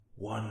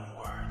One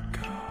Word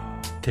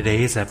Go.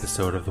 Today's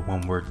episode of the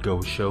One Word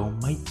Go show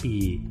might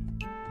be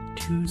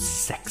too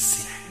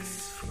sexy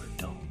for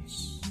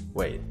adults.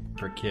 Wait,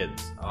 for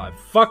kids. Oh, I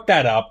fucked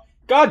that up.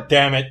 God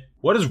damn it.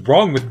 What is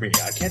wrong with me?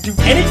 I can't do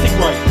anything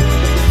right.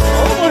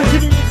 All I want to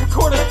do is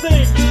record a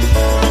thing.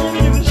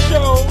 Beginning of the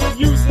show,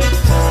 use it.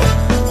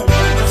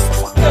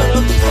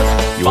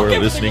 You're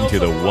listening to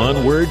the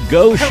One Word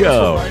Go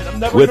show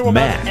with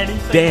Matt,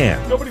 Dan,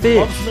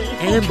 Fish,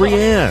 and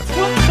Brianne.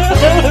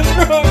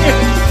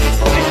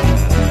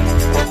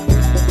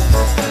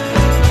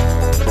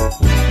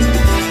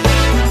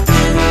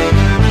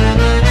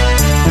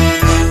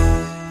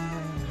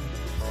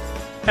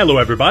 Hello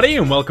everybody,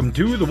 and welcome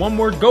to the One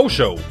Word Go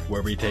show,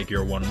 where we take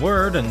your one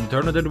word and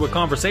turn it into a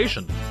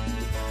conversation.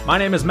 My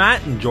name is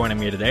Matt, and joining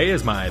me today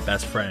is my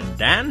best friend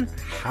Dan.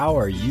 How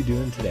are you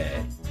doing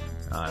today?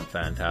 I'm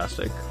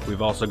fantastic.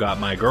 We've also got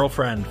my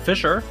girlfriend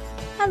Fisher.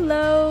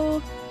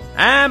 Hello.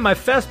 And my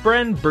best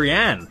friend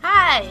Brianne.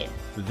 Hi.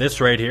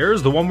 This right here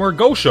is the One Word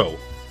Go show,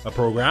 a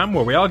program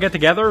where we all get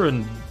together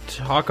and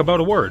talk about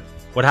a word.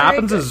 What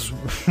happens is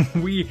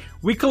we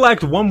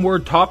collect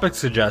one-word topic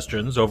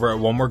suggestions over at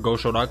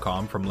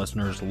onewordgoshow.com from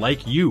listeners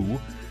like you.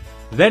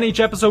 Then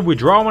each episode we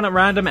draw one at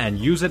random and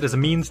use it as a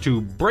means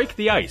to break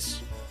the ice.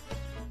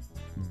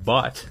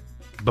 But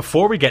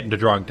before we get into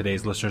drawing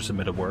today's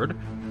listener-submitted word,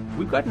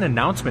 we've got an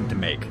announcement to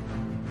make.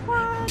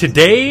 What?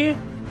 Today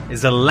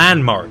is a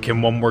landmark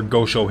in One Word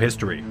Go show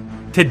history.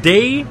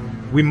 Today,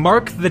 we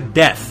mark the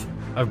death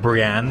of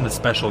Brianne, the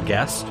special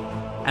guest,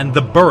 and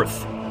the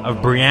birth of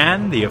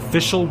Brianne, the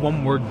official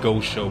One Word Go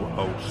show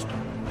host.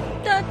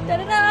 Da, da,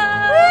 da,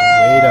 da.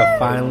 Way to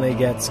finally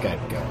get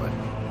Skype going.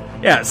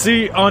 Yeah,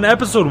 see, on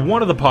episode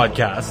 1 of the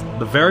podcast,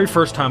 the very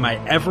first time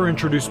I ever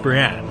introduced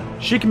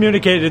Brianne, she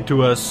communicated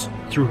to us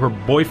through her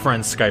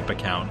boyfriend's Skype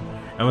account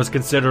and was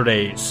considered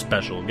a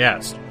special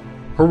guest.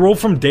 Her role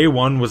from day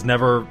one was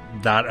never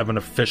that of an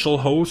official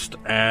host,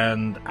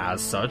 and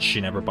as such, she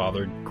never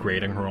bothered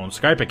creating her own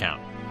Skype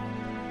account.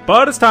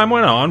 But as time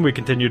went on, we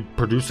continued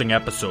producing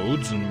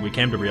episodes, and we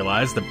came to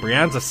realize that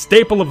Brianne's a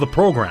staple of the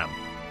program.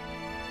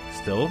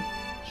 Still,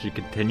 she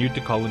continued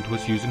to call into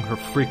us using her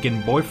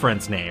freaking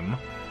boyfriend's name.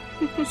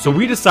 So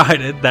we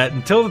decided that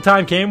until the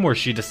time came where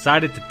she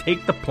decided to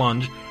take the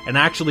plunge and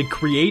actually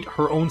create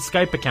her own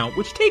Skype account,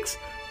 which takes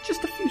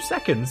just a few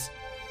seconds,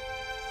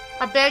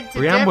 I beg to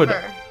Brianne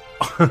differ.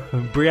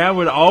 Brianne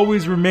would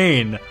always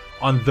remain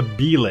on the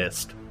B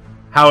list.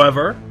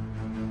 However,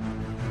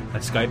 a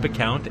Skype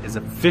account is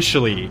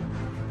officially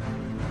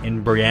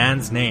in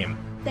Brianne's name.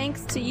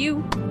 Thanks to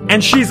you.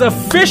 And she's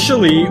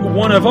officially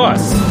one of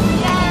us.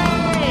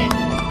 Yay!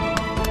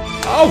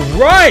 All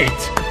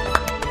right!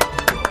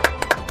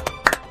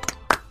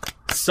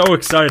 So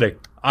exciting.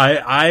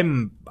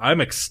 I'm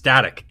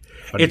ecstatic.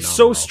 It's so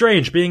Phenomenal.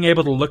 strange being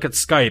able to look at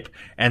Skype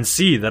and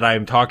see that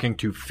I'm talking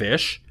to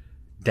Fish,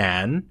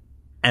 Dan,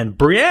 and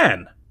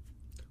Brianne.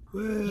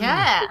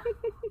 Yeah.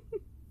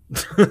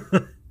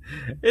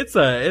 It's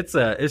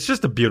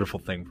just a beautiful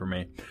thing for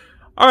me.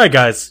 All right,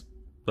 guys,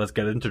 let's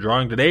get into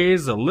drawing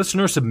today's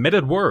listener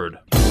submitted word.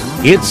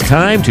 It's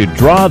time to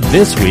draw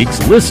this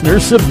week's listener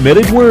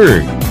submitted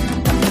word.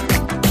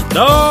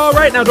 All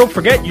right, now don't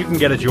forget you can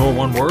get it your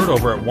one word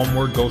over at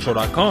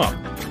onewordgoshow.com.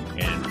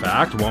 In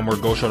fact,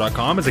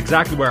 onewordgoshow.com is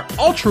exactly where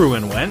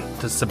Altruin went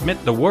to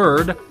submit the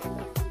word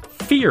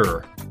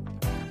fear.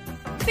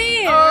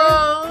 Fear.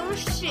 Oh,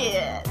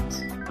 shit.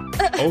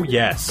 Oh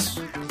yes.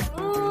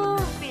 Ooh,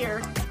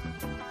 fear.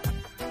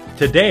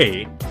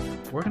 Today,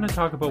 we're going to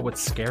talk about what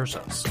scares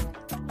us.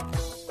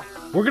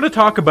 We're going to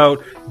talk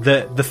about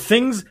the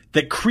things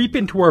that creep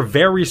into our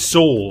very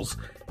souls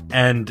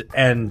and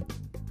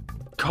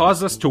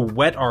cause us to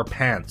wet our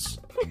pants.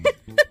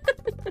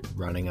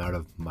 Running out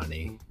of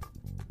money.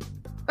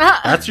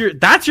 That's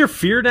your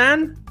fear,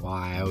 Dan? Well,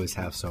 I always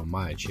have so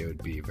much, it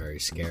would be very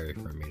scary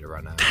for me to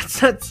run out.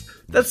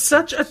 That's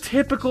such a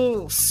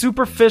typical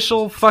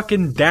superficial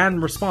fucking Dan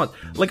response.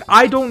 Like,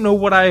 I don't know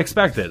what I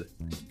expected.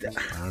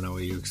 I don't know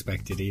what you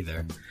expected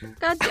either.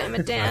 God damn it,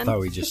 I Dan. thought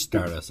we'd just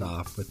start us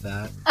off with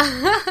that.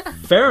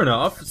 Fair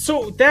enough.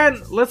 So,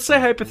 Dan, let's say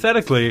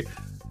hypothetically,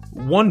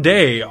 one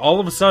day,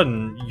 all of a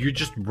sudden, you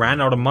just ran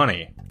out of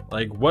money.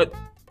 Like, what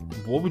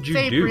would you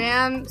Say do?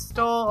 Brianne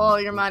stole all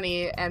your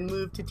money and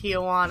moved to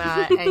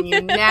Tijuana and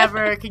you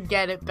never could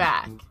get it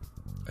back.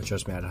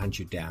 Trust me, I'd hunt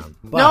you down.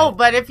 No,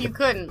 but if you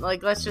couldn't,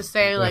 like, let's just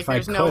say, like, if I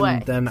there's couldn't, no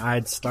way. then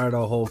I'd start a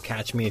whole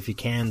catch me if you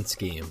can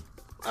scheme.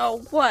 Oh,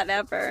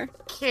 whatever.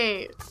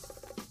 Okay,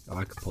 Oh,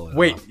 I could pull it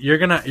Wait, off. you're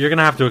gonna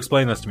have to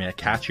explain this to me. A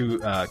catch you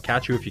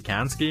if you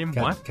can scheme?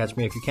 What? Catch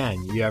me if you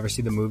can. You ever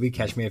see the movie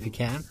Catch Me If You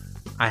Can?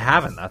 I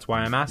haven't. That's why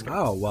I'm asking.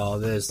 Oh, well,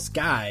 this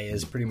guy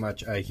is pretty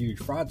much a huge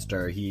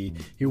fraudster. He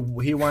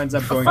winds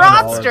up going on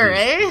all of Fraudster,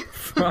 these... eh?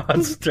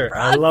 Fraudster.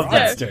 I love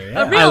that. Fraudster, A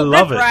yeah. real I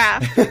love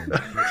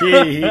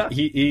riffraff.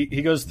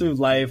 He goes through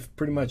life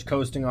pretty much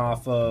coasting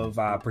off of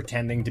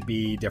pretending to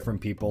be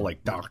different people,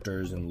 like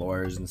doctors and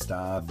lawyers and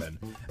stuff.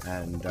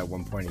 And at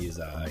one point he's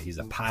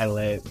a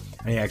pilot,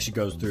 and he actually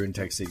goes through and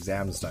takes the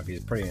exams and stuff.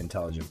 He's a pretty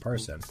intelligent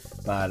person.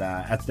 But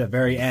at the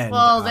very end,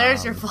 Well,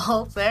 there's your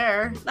fault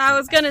there. I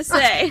was gonna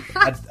say.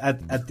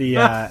 at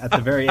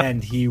the very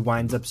end, he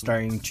winds up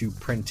starting to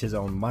print his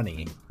own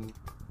money,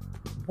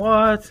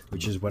 What?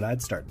 which is what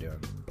I'd start doing.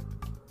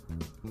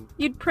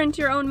 You'd print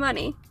your own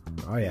money.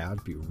 Oh yeah,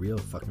 I'd be real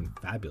fucking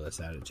fabulous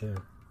at it too.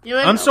 You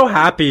would- I'm so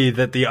happy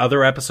that the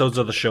other episodes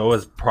of the show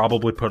has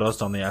probably put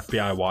us on the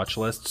FBI watch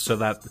list, so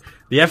that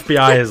the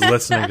FBI is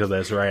listening to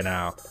this right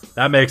now.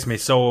 That makes me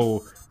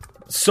so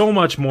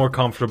much more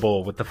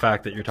comfortable with the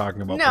fact that you're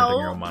talking about printing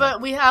your No, own money.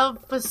 but we have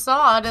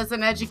Facade as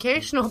an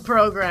educational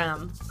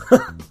program.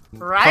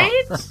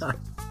 Right?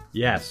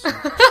 Yes.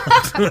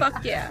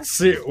 Fuck yeah.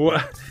 See,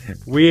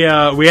 we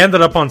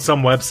ended up on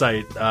some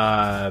website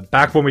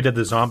back when we did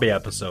the zombie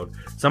episode.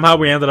 Somehow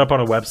we ended up on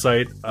a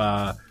website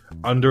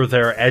under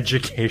their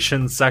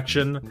education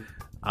section,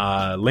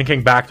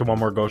 linking back to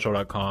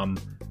onemoregoshow.com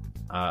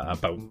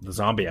about the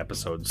zombie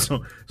episodes.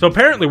 So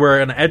apparently we're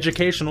an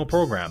educational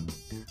program.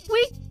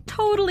 We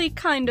totally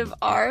kind of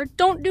are.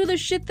 Don't do the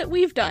shit that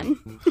we've done.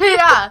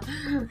 Yeah.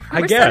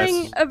 I We're guess.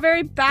 setting a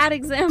very bad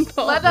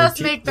example. Let us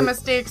make the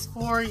mistakes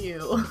for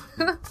you.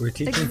 We're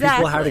teaching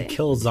people how to Exactly.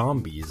 kill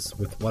zombies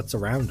with what's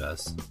around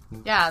us.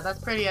 Yeah,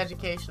 that's pretty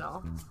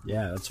educational.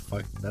 Yeah,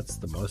 that's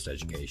the most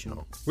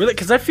educational. Really?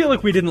 Because I feel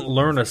like we didn't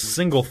learn a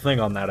single thing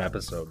on that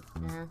episode.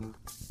 Yeah.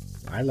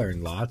 I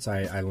learned lots.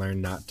 I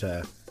learned not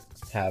to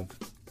have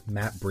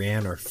Matt,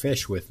 Brienne, or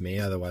Fish with me,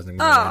 otherwise I'm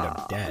going to end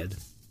up dead.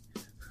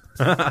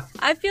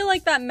 I feel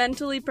like that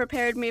mentally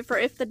prepared me for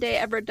if the day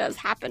ever does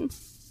happen.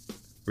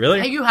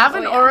 Really? You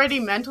haven't Oh, yeah. already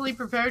mentally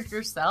prepared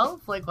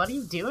yourself? Like, what are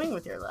you doing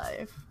with your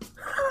life?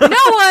 You know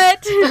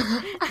what?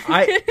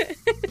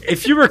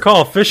 If you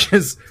recall,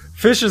 Fish's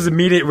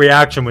immediate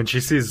reaction when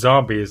she sees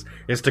zombies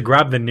is to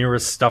grab the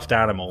nearest stuffed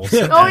animals.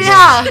 Oh,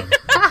 yeah!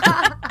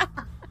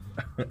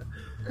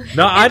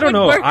 No, I don't Would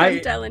know. work, I'm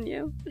telling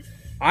you.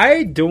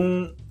 I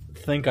don't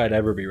think I'd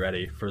ever be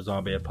ready for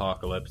zombie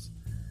apocalypse.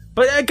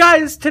 But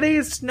guys, today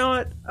is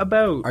not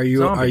about Are you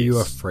zombies.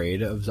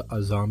 afraid of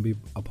a zombie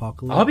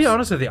apocalypse? I'll be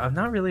honest with you, I'm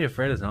not really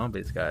afraid of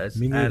zombies, guys.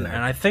 Me neither.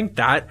 And I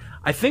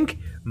think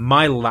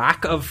my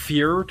lack of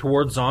fear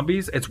towards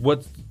zombies,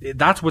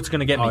 that's what's going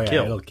to get me Oh yeah,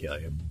 killed. it'll kill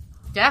you.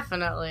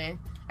 Definitely.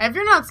 If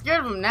you're not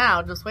scared of them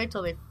now, just wait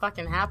till they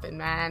fucking happen,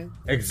 man.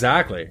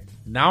 Exactly.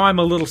 Now I'm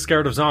a little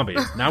scared of zombies.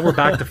 Now we're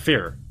back to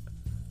fear.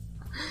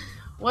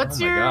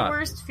 What's Oh my your God.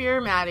 worst fear,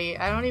 Maddie?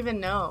 I don't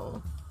even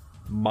know.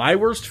 My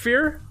worst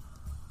fear?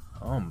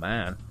 Oh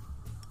man,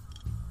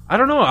 I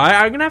don't know.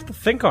 I'm gonna have to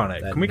think on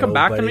it. That Can we come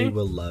back to nobody me?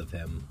 will love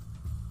him.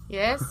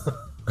 Yes?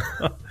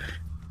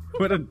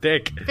 What a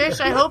dick. Fish,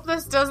 I hope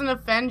this doesn't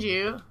offend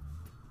you,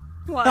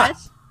 What?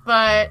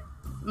 but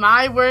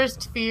my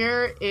worst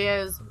fear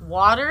is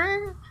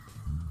water.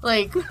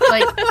 Like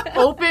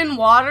open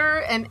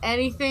water and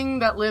anything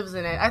that lives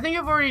in it. I think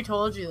I've already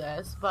told you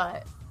this,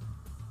 but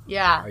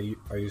yeah.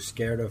 Are you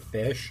scared of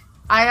fish?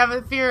 I have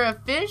a fear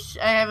of fish.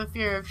 I have a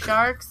fear of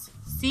sharks,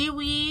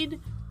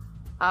 seaweed,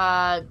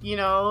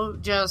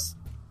 just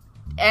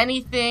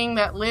anything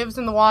that lives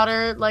in the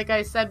water. Like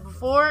I said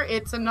before,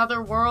 it's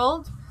another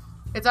world.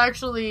 It's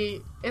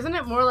actually, isn't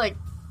it more like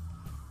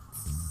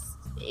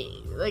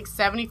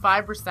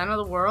 75% of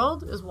the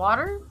world is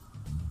water?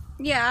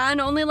 Yeah,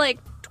 and only like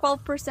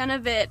 12%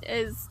 of it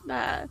is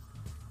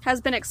has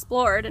been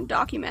explored and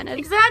documented.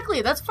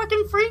 Exactly. That's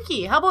fucking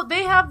freaky. How about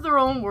they have their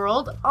own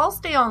world? I'll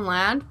stay on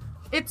land.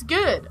 It's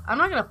good. I'm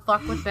not gonna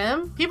fuck with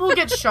them. People who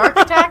get shark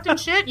attacked and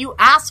shit, you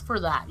ask for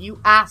that. You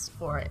ask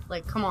for it.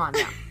 Like, come on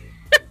now.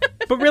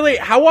 But really,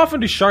 how often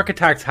do shark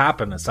attacks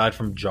happen aside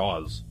from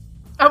Jaws?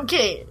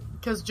 Okay,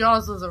 because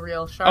Jaws was a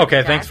real shark Okay,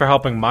 attack. thanks for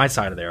helping my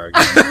side of the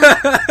argument.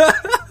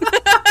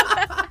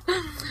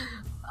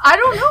 I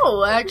don't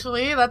know,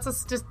 actually. That's a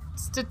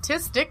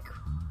statistic.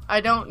 I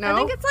don't know. I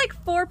think it's like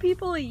 4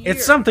 people a year.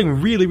 It's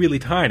something really, really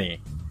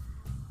tiny.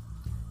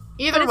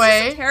 Either but it's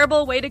way, just a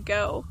terrible way to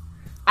go.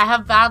 I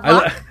have bad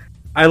luck.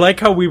 I like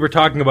how we were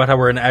talking about how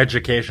we're an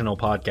educational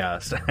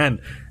podcast,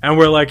 and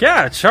we're like,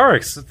 yeah,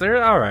 sharks,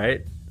 they're all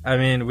right. I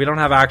mean, we don't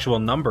have actual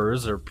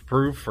numbers or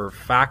proof or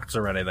facts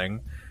or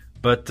anything,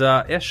 but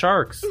yeah,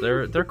 sharks,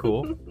 they're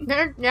cool.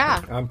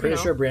 Yeah. I'm pretty you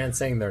know. sure Brian's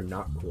saying they're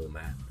not cool,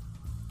 Matt.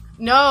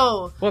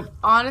 No. Well,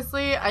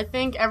 Honestly, I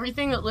think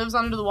everything that lives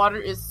under the water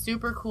is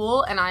super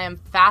cool, and I am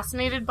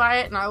fascinated by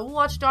it, and I will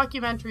watch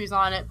documentaries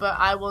on it, but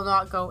I will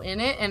not go in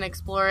it and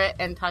explore it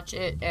and touch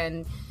it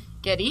and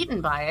get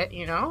eaten by it,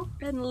 you know?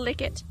 And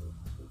lick it.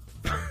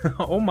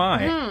 oh my,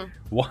 Mhm.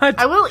 what?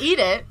 I will eat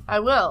it. I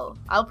will.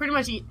 I'll pretty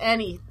much eat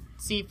any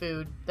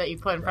seafood that you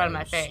put in front of my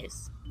Gross.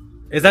 face.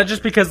 Is that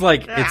just because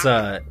like it's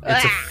a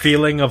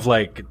feeling of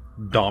like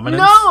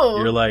dominance? No!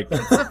 You're like,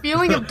 It's a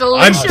feeling of I'm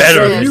deliciousness.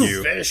 better than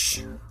you.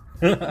 Fish.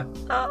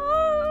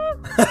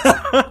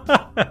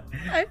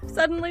 I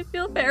suddenly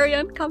feel very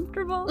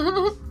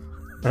uncomfortable.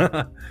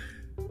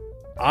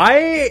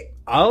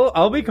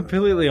 I'll be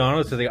completely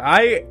honest with you.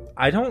 I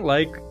don't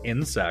like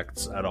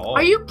insects at all.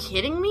 Are you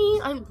kidding me?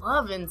 I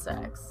love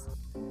insects.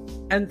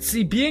 And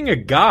see, being a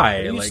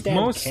guy, You like stand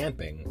most,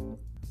 camping.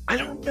 I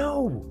don't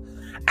know.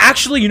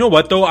 Actually, you know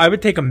what though? I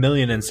would take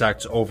 1,000,000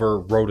 insects over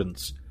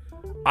rodents.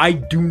 I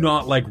do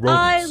not like rodents.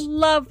 I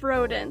love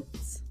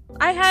rodents.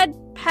 I had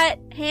pet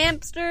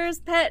hamsters,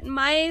 pet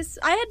mice.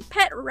 I had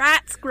pet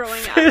rats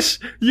growing up. Fish,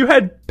 you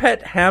had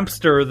pet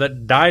hamster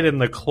that died in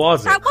the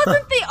closet. That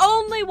wasn't the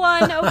only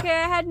one,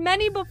 okay? I had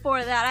many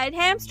before that. I had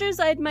hamsters,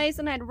 I had mice,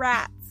 and I had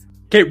rats.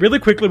 Okay, really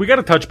quickly, we got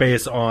to touch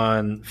base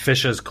on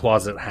Fish's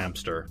closet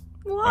hamster.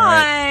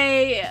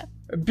 Why?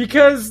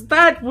 Because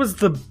that was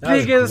the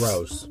biggest.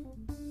 Gross.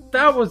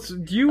 That was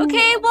you.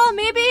 Okay, well,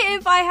 maybe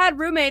if I had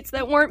roommates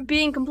that weren't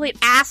being complete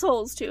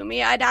assholes to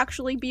me, I'd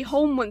actually be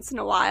home once in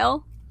a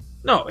while.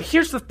 No,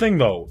 here's the thing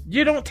though.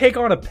 You don't take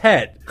on a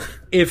pet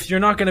if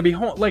you're not going to be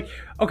home. Like,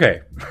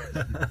 okay.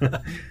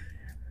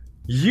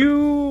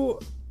 You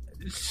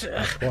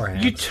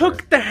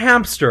took the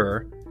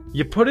hamster,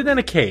 you put it in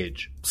a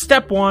cage.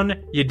 Step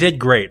 1, you did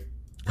great.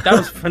 That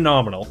was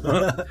phenomenal.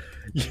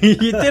 You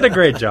did a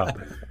great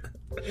job.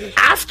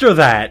 After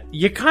that,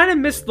 you kind of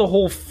missed the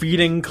whole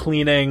feeding,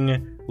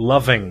 cleaning,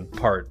 loving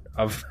part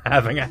of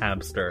having a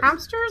hamster.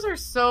 Hamsters are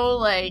so,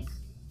 like,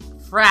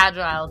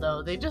 fragile,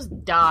 though. They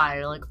just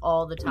die, like,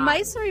 all the time.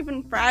 Mice are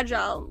even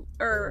fragile,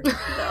 though.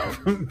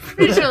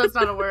 Pretty sure that's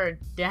not a word.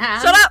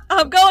 Damn. Shut up!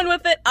 I'm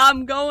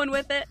going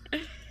with it.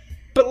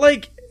 But,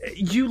 like,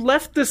 you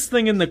left this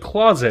thing in the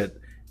closet,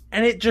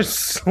 and it just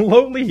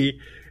slowly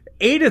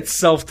ate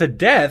itself to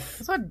death.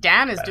 That's what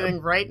Dan is doing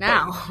right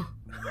now.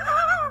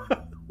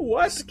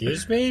 What?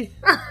 Excuse me?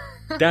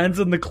 Dan's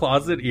in the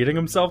closet eating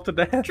himself to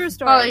death? True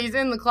story. Oh, he's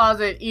in the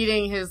closet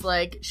eating his,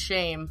 like,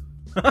 shame.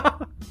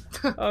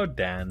 Oh,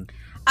 Dan.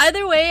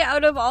 Either way,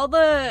 out of all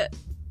the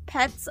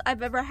pets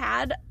I've ever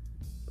had,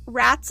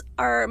 rats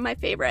are my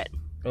favorite.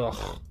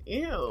 Ugh.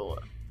 Ew.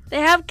 They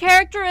have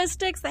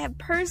characteristics, they have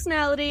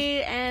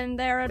personality, and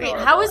they're adorable.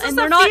 Wait, how is this and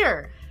they're a not,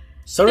 fear?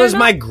 So They're does not-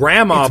 my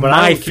grandma, It's but my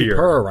I don't keep fear.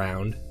 her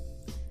around.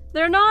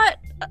 They're not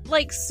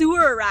like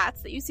sewer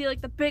rats that you see, like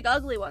the big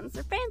ugly ones.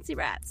 They're fancy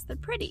rats. They're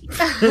pretty.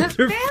 They're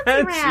fancy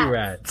rats.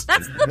 rats.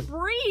 That's the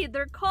breed.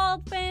 They're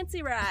called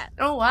fancy rat.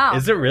 Oh, wow.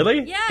 Is it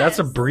really? Yes. That's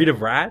a breed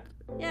of rat?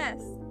 Yes.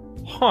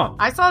 Huh.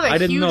 I saw the I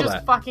didn't know hugest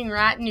that. fucking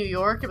rat in New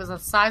York. It was the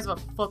size of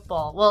a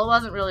football. Well, it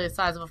wasn't really the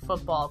size of a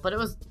football, but it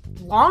was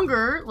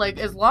longer, like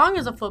as long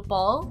as a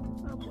football.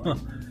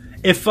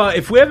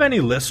 If we have any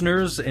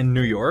listeners in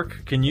New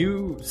York, can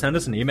you send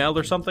us an email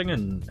or something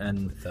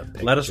and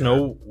let us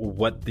know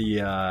what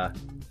the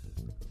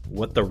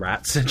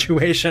rat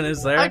situation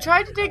is there? I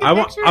tried to take a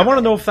picture. I want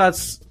to know if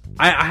that's.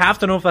 I have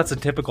to know if that's a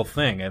typical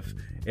thing.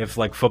 If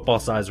like football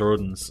sized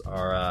rodents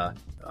are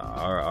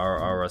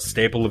a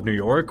staple of New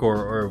York,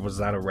 or was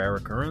that a rare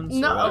occurrence?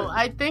 No, or what?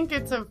 I think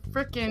it's a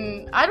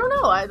freaking. I don't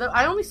know.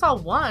 I only saw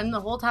one the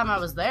whole time I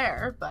was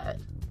there, but.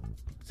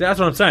 See, that's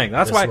what I'm saying.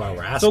 That's That's why. why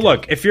we're asking. So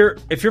look, if you're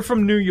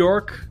from New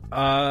York,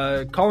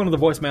 call into the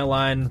voicemail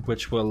line,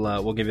 which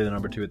we'll give you the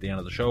number 2 at the end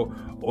of the show,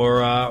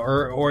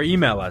 or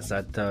email us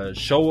at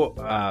show.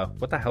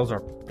 What the hell's our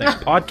thing?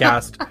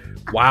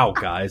 Podcast. Wow,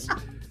 guys.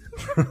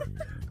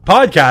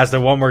 Podcast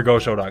at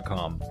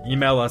onewordgoshow.com.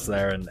 Email us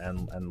there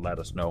and let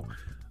us know.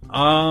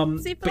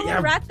 See, for but the yeah,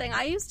 whole rat thing,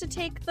 I used to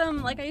take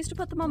them, like, I used to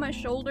put them on my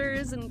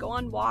shoulders and go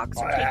on walks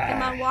or take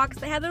them on walks.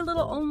 They had their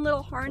own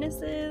little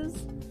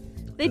harnesses.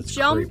 They That's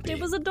jumped. creepy.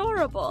 It was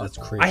adorable. That's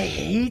creepy. I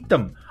hate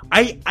them.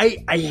 I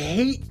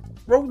hate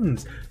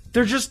rodents.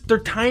 They're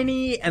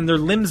tiny and their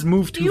limbs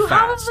move too You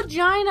fast. have a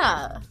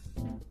vagina.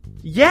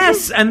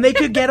 Yes, and they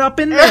could get up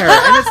in there,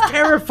 and it's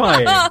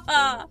terrifying.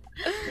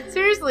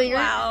 Seriously,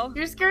 Wow.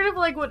 you're scared of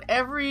like what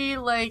every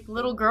like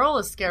little girl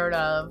is scared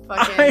of.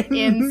 I Fucking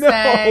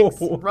insects,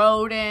 know.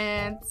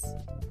 rodents.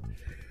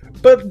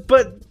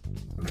 But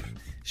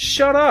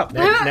shut up.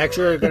 Next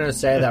you're going to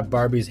say that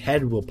Barbie's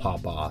head will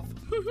pop off.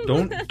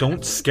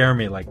 Don't scare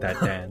me like that,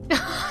 Dan.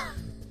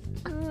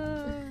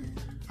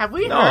 Have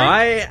we No,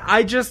 heard?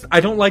 I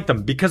don't like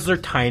them because they're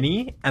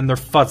tiny and they're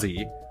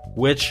fuzzy,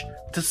 which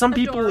to some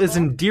people is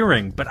Adorable.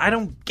 endearing, but I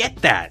don't get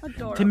that.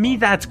 Adorable. To me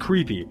that's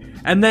creepy.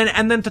 And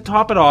then to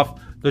top it off,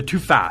 they're too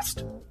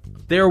fast.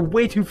 They're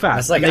way too fast.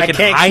 It's like And they I can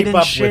can't hide keep in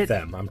up shit. with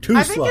them. I'm too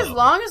I think slow. as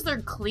long as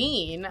they're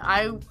clean,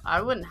 I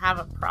wouldn't have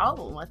a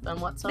problem with them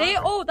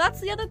whatsoever.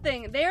 That's the other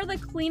thing. They are the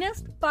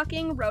cleanest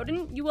fucking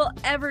rodent you will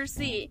ever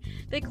see.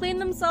 They clean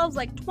themselves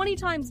like 20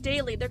 times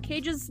daily. Their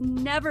cages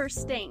never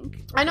stink.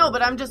 I know,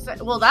 but I'm just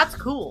well, that's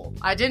cool.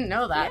 I didn't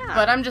know that, Yeah.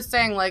 but I'm just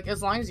saying, like,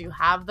 as long as you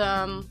have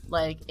them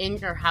like in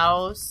your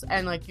house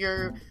and like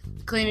you're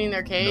cleaning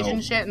their cage No.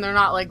 and shit, and they're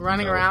not like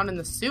running No. around in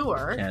the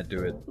sewer. Can't do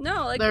it.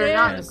 No, like They're they're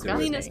not the disgusting.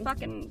 cleanest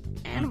fucking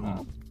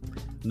animal.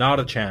 Not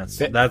a chance.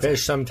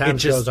 Fish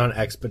sometimes goes on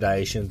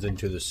expeditions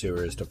into the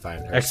sewers to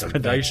find her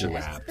Expeditions.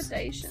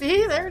 Expedition.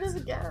 See, there it is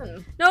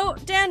again. No,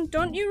 Dan,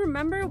 don't you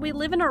remember? We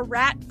live in a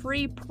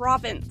rat-free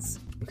province.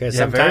 Okay, Yeah,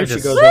 sometimes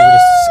very she goes over to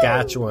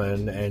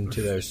Saskatchewan and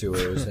to their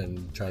sewers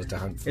and tries to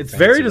hunt for It's fancy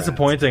very rats.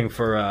 disappointing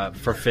for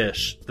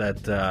Fish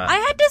that I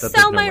had to that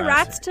sell there's no my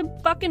rats to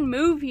fucking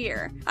move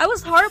here. I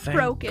was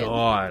heartbroken. Thank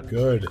God.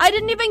 Good. I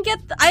didn't even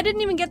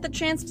get the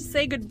chance to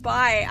say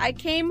goodbye. I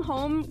came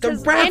home. The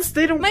rats,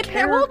 they don't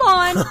care. Hold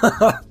on.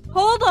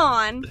 Hold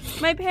on.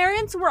 My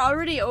parents were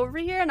already over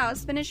here and I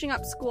was finishing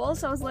up school,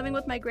 so I was living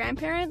with my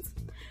grandparents.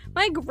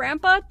 My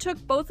grandpa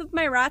took both of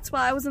my rats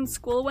while I was in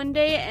school one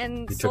day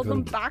and sold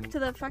them back to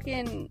the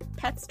fucking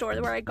pet store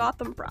where I got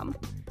them from.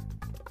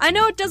 I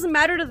know it doesn't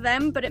matter to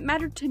them, but it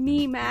mattered to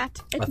me, Matt.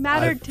 It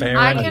mattered to me.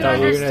 I can thought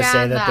you were gonna understand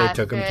say that they that,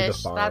 took him to the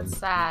Fish. farm. That's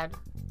sad.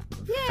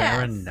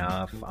 Fair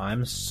enough.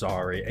 I'm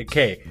sorry.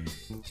 Okay,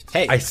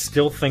 Hey, I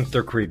still think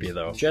they're creepy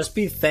though. just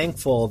be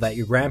thankful that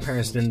your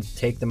grandparents didn't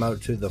take them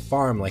out to the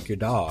farm like your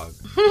dog.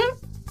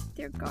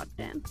 Dear God,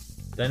 Dan.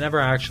 That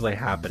never actually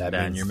happened, That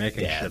Dan. means You're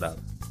making death. shit up.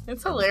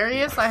 It's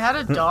hilarious. I had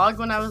a dog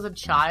when I was a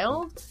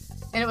child,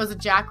 and it was a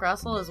Jack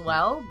Russell as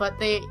well, but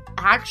they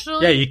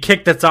actually... Yeah, you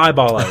kicked its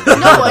eyeball out.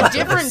 No, a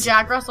different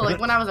Jack Russell,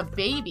 like when I was a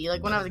baby,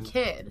 like when I was a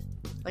kid.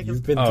 Like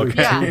You've been Okay.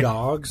 through Yeah. 2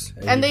 dogs,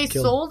 and they you've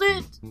killed- sold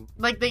it,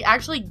 like they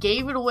actually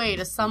gave it away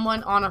to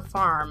someone on a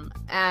farm.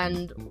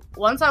 And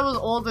once I was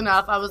old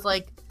enough, I was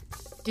like,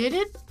 did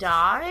it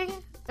die?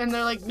 And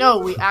they're like, no,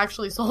 we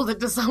actually sold it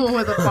to someone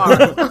with a farm.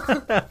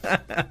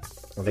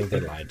 I think they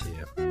lied to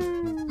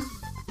you.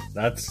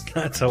 That's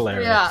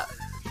hilarious. Yeah.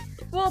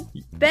 Well,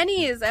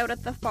 Benny is out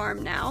at the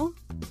farm now.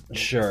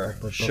 Sure.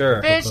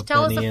 Fish,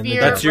 tell us Benny a and the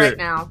fear That's your- right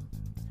now.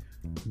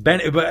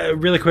 But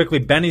really quickly,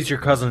 Benny's your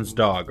cousin's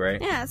dog,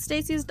 right? Yeah,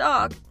 Stacy's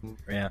dog.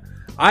 Yeah.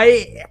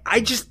 I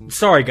just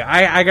sorry,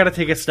 I gotta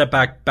take a step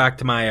back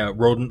to my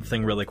rodent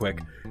thing really quick.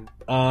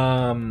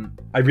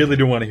 I really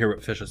do want to hear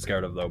what Fish is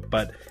scared of though,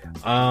 but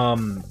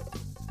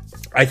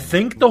I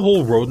think the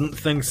whole rodent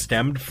thing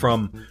stemmed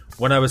from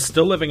when I was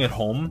still living at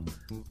home.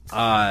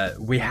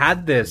 We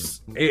had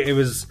this. It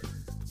was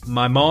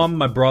my mom,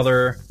 my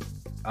brother,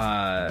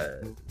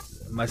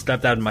 my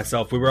stepdad, and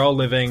myself. We were all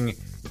living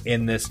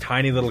in this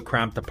tiny little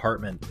cramped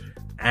apartment,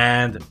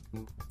 and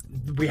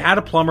we had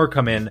a plumber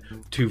come in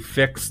to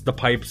fix the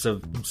pipes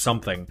of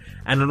something.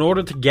 And in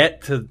order to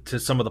get to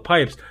some of the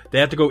pipes, they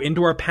had to go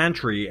into our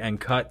pantry and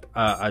cut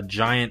a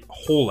giant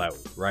hole out,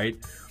 right?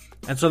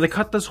 And so they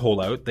cut this hole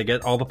out, they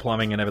get all the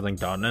plumbing and everything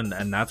done,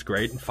 and that's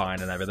great and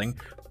fine and everything.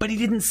 But he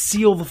didn't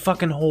seal the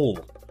fucking hole.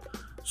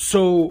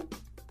 So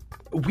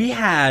we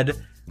had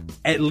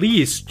at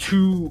least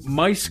 2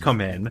 mice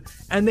come in,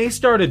 and they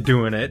started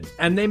doing it,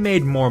 and they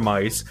made more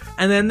mice,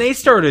 and then they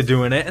started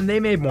doing it, and they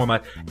made more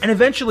mice. And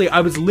eventually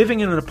I was living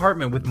in an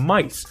apartment with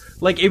mice.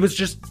 Like, it was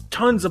just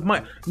tons of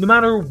mice. No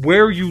matter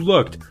where you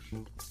looked.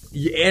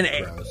 And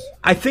Gross.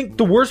 I think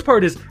the worst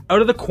part is,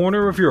 out of the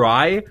corner of your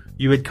eye,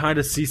 you would kind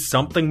of see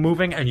something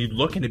moving, and you'd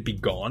look and it'd be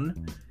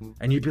gone.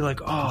 And you'd be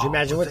like, oh. Could you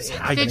imagine what's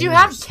happening? Did you when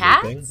have you're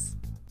sleeping? cats?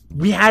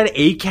 We had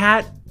a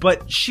cat,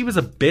 but she was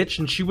a bitch,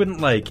 and she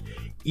wouldn't, like,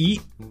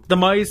 eat the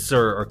mice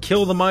or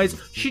kill the mice.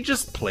 She'd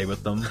just play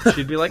with them.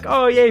 She'd be like,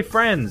 oh, yay,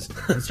 friends,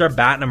 and start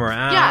batting them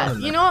around. Yeah,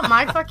 and you know what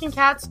my fucking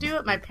cats do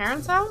at my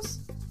parents' house?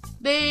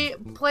 They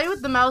play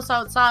with the mouse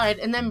outside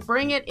and then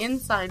bring it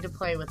inside to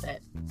play with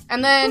it.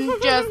 And then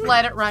just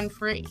let it run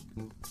free.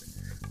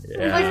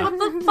 Yeah. Like, what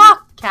the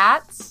fuck,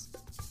 cats?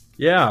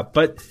 Yeah,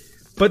 but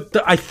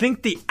I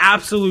think the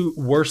absolute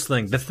worst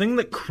thing, the thing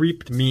that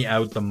creeped me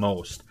out the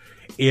most,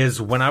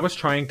 is when I was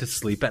trying to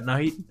sleep at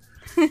night,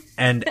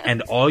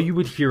 and all you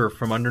would hear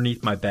from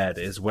underneath my bed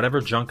is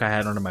whatever junk I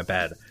had under my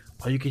bed.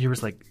 All you could hear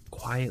was like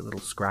quiet little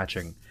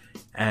scratching.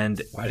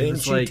 And Why it didn't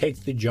was you like,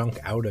 take the junk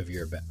out of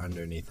your bed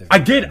underneath it? I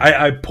did.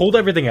 I pulled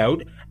everything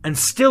out, and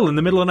still in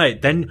the middle of the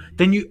night,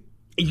 then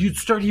you'd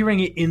start hearing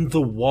it in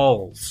the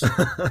walls.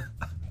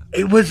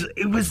 It was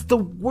the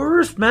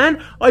worst,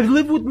 man. I've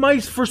lived with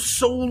mice for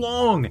so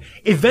long.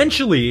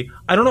 Eventually,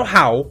 I don't know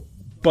how,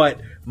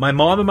 but my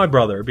mom and my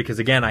brother, because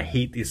again, I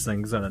hate these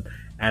things, and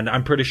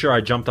I'm pretty sure I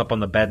jumped up on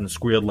the bed and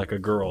squealed like a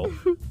girl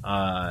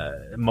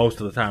most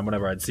of the time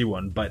whenever I'd see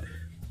one. But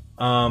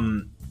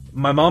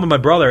my mom and my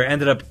brother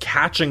ended up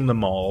catching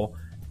them all,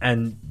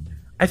 and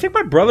I think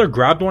my brother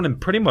grabbed one and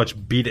pretty much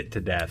beat it to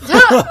death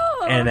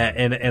in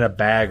a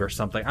bag or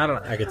something. I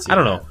don't know. I could see I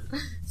don't that. know.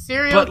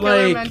 Serial But,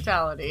 killer like-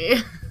 mentality.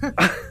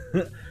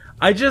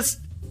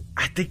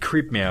 They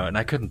creeped me out, and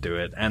I couldn't do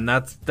it, and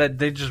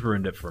they just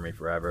ruined it for me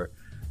forever.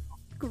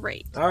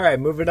 Great. All right,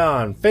 moving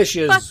on.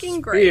 Fish's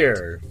Fucking great.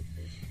 fear.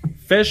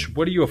 Fish,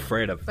 what are you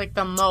afraid of? Like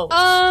the most.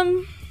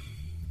 I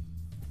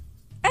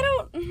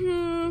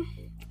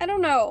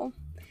don't know.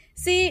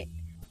 See,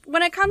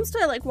 when it comes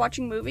to like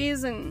watching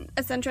movies and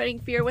accentuating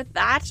fear with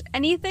that,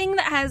 anything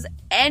that has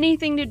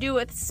anything to do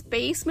with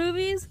space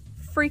movies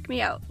freak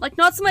me out. Like,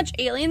 not so much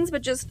aliens,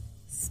 but just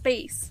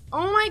space.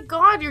 Oh my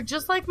god, you're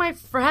just like my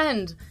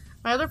friend.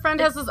 My other friend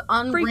has this freaks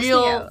me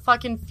unreal out.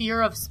 fucking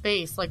fear of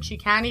space. Like, she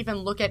can't even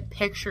look at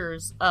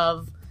pictures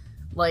of,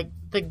 like,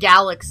 the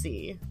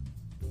galaxy.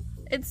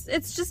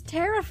 It's just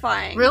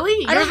terrifying.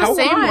 Really? I You're don't the know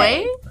same why.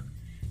 way?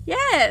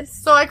 Yes.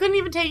 So I couldn't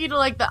even take you to,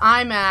 like, the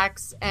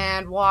IMAX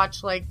and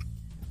watch, like,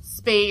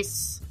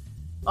 Space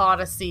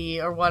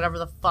Odyssey or whatever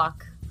the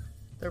fuck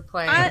they're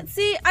playing.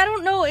 See, I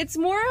don't know. It's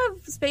more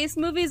of space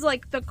movies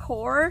like The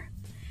Core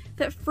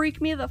that freak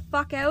me the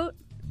fuck out.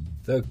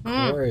 The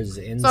core is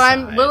So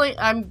inside.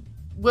 I'm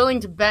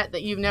willing to bet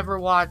that you've never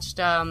watched,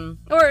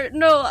 Or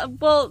no,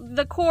 well,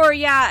 The Core,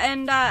 yeah,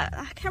 and I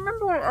can't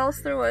remember what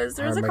else there was.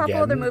 There was a couple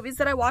other Armageddon? movies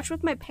that I watched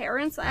with my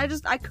parents.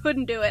 I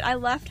couldn't do it. I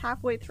left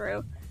halfway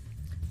through.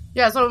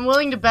 Yeah, so I'm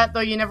willing to bet, though,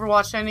 you never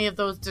watched any of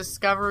those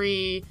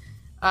Discovery,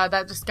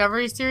 that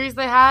Discovery series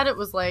they had. It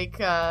was like,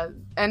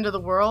 End of the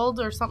World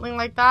or something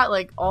like that.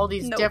 Like, all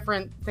these Nope.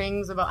 different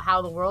things about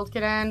how the world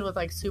could end with,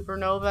 like,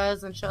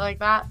 supernovas and shit like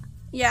that.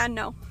 Yeah,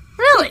 no.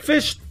 Really?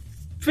 Fish,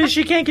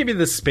 you can't give me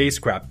this space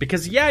crap,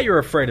 because yeah, you're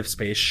afraid of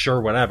space, sure,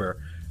 whatever.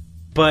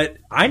 But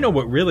I know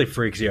what really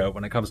freaks you out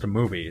when it comes to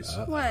movies.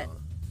 What?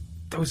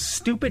 Those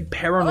stupid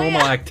paranormal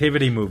yeah.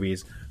 activity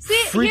movies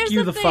See, freak here's you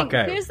the the thing. fuck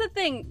out. Here's the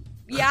thing.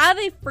 Yeah,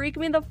 they freak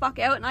me the fuck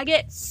out, and I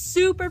get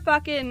super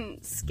fucking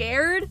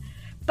scared.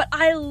 But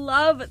I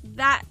love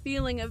that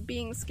feeling of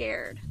being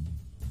scared.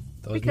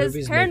 Those Because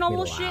movies make me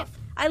paranormal shit, laugh.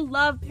 I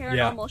love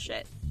paranormal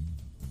shit.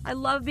 I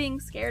love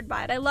being scared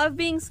by it. I love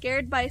being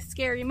scared by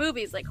scary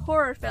movies, like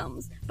horror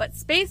films. But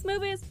space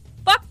movies?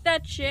 Fuck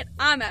that shit.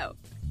 I'm out.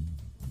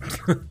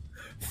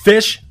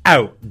 Fish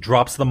out.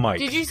 Drops the mic.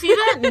 Did you see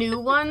that new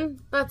one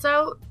that's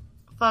out?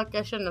 Fuck,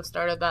 I shouldn't have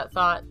started that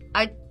thought.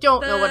 I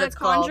don't know what it's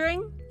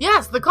Conjuring? called.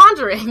 Yes, The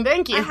Conjuring.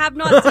 Thank you. I have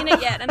not seen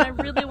it yet, and I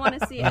really want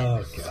to see it.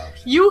 Oh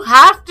gosh. You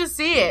have to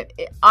see it.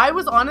 I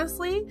was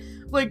honestly,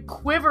 like,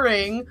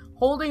 quivering,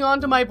 holding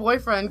on to my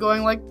boyfriend,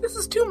 going like, this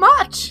is too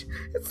much.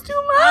 It's too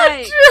I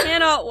much.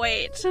 cannot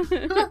wait.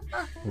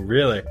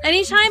 Really?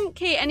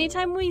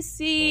 Anytime we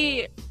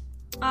see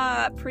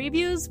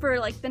previews for,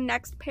 like, the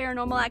next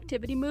Paranormal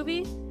Activity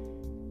movie,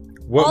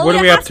 What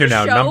are we up to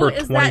now? Number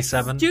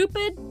 27?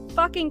 Stupid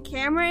fucking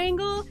camera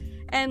angle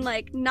and,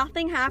 like,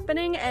 nothing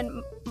happening,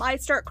 and I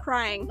start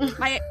crying.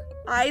 My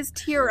eyes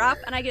tear up,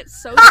 and I get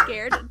so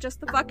scared. Just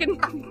the fucking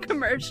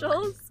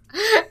commercials.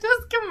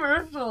 Just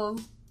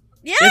commercials.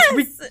 Yes,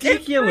 It's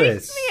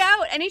ridiculous. It freaks me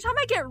out. Anytime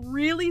I get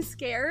really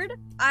scared,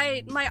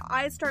 my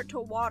eyes start to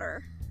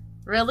water.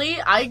 Really?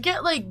 I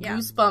get, like, Yeah.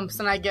 goosebumps,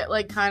 and I get,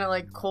 like, kind of,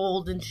 like,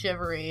 cold and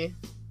shivery.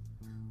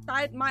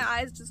 My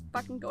eyes just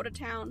fucking go to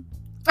town.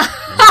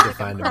 I need to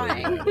find a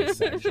crying. movie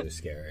that's actually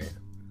scary.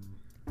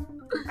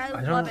 I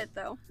don't- love it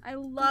though. I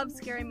love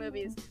scary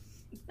movies.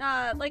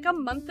 Like a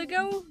month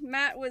ago,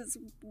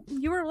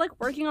 you were like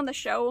working on the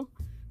show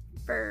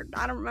for,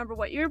 I don't remember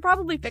what, you were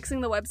probably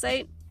fixing the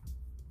website.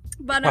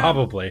 But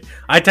Probably.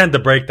 I tend to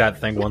break that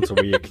thing once a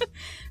week.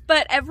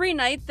 But every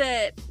night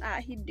that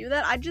he'd do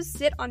that, I'd just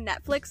sit on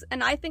Netflix,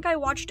 and I think I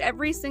watched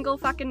every single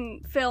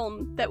fucking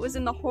film that was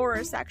in the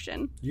horror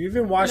section. You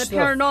even watched The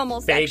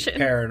paranormal fake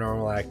section.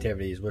 Paranormal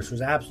Activities, which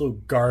was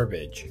absolute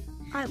garbage.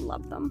 I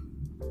love them.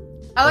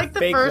 I like the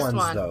fake first ones,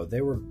 one. though.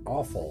 They were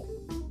awful.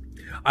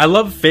 I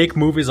love fake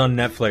movies on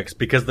Netflix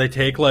because they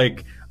take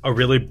like a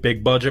really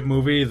big budget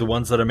movie, the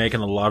ones that are making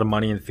a lot of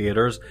money in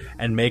theaters,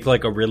 and make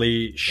like a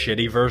really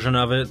shitty version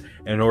of it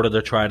in order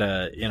to try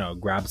to,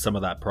 grab some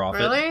of that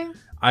profit. Really?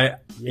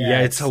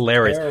 Yeah, it's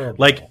hilarious. terrible.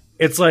 Like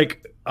it's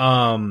like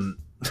I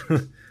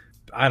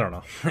don't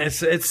know.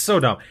 It's so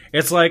dumb.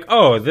 It's like,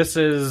 oh, this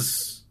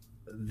is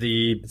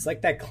the It's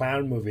like that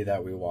clown movie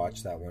that we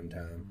watched that one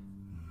time.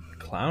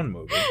 clown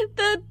movie.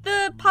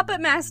 The Puppet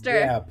Master.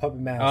 Yeah, Puppet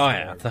Master. Oh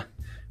yeah, the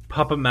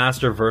Puppet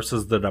Master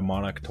versus the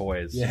demonic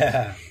toys.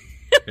 Yeah.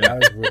 That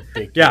was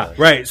ridiculous. Yeah,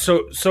 right.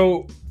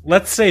 So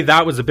let's say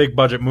that was a big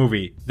budget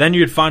movie. Then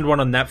you'd find one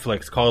on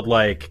Netflix called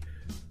like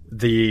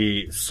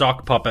the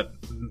sock puppet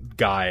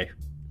guy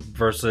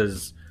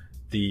versus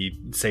the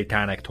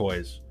satanic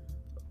toys.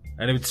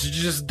 And it's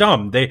just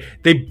dumb. They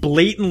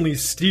blatantly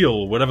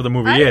steal whatever the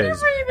movie I've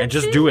is never even and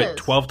just seen do it this.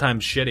 12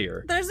 times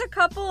shittier. There's a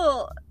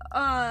couple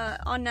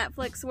on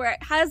Netflix where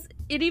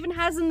it even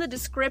has in the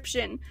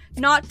description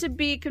not to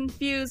be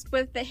confused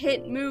with the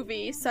hit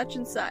movie such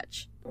and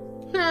such.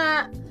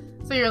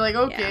 So you're like,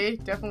 okay,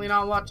 definitely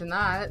not watching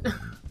that.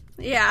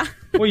 Yeah.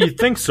 Well, you'd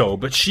think so,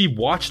 but she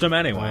watched them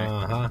anyway.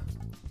 Uh-huh.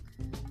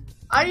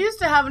 I used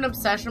to have an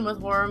obsession with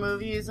horror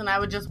movies, and I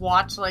would just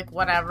watch, like,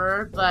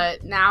 whatever,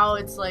 but now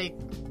it's like,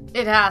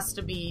 it has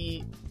to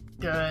be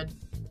good.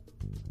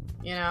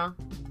 You know?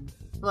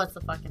 What's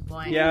the fucking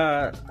point?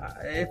 Yeah,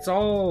 it's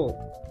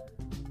all...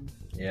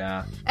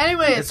 Yeah.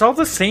 Anyways, It's all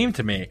the same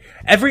to me.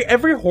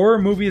 Every horror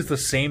movie is the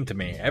same to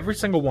me. Every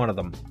single one of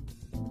them.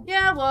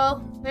 yeah,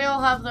 well, they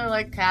all have their,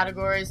 like,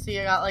 categories, so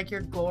you got, like,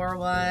 your gore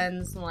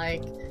ones, and,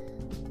 like,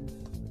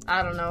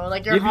 I don't know,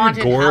 like, your If you're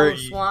haunted gore,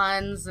 house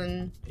ones,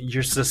 and...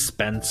 Your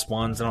suspense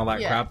ones and all that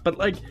Yeah. crap. But,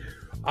 like,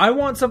 I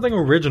want something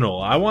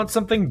original. I want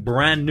something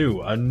brand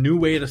new. A new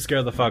way to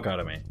scare the fuck out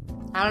of me.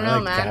 I don't know,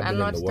 like man. Cabin I don't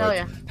know what in to the tell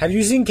Woods. you. Have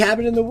you seen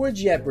Cabin in the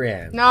Woods yet,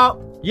 Brienne?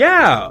 No.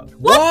 Yeah.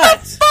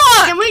 What?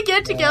 Can we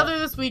get together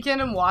this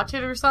weekend and watch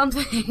it or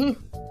something?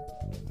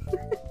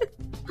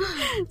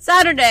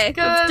 Saturday.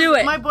 Let's do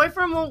it. My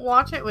boyfriend won't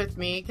watch it with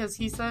me because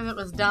he says it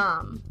was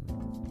dumb.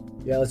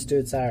 Yeah, let's do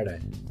it Saturday.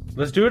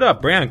 Let's do it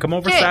up. Brian, come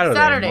over Okay, Saturday.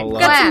 Saturday. We'll,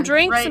 Get some Plan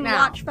drinks right and now.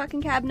 watch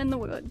fucking Cabin in the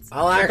Woods.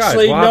 I'll guys,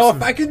 actually we'll have know some-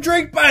 if I can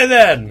drink by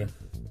then.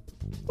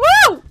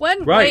 Woo!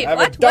 When? Right. Wait, I have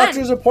what? a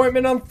doctor's When?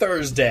 appointment on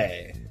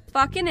Thursday.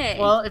 Fucking A.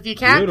 Well, if you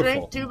can't Beautiful.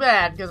 drink, too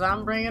bad, because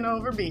I'm bringing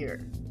over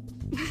beer.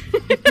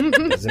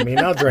 Doesn't mean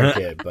I'll drink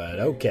it, but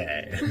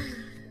okay.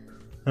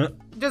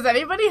 Does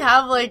anybody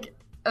have, like,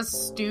 a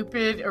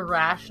stupid,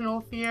 irrational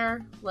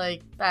fear?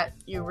 Like, that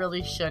you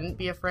really shouldn't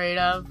be afraid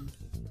of?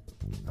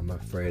 I'm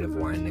afraid of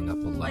winding up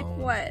alone. Like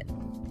what?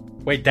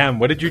 Wait, Dan,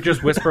 what did you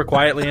just whisper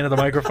quietly into the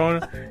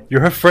microphone?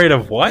 You're afraid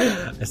of what?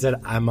 I said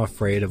I'm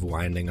afraid of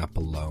winding up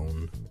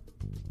alone.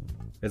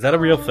 Is that a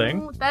real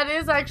thing? That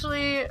is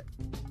actually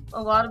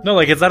a lot of... No,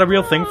 like, is that a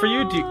real thing for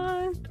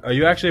you? Are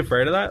you actually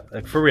afraid of that?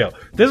 Like, for real.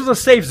 This is a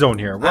safe zone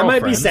here. We're I all might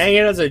friends. be saying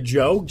it as a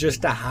joke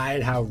just to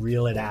hide how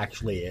real it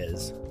actually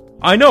is.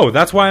 I know,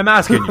 that's why I'm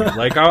asking you.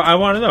 Like, I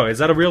want to know, is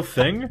that a real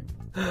thing?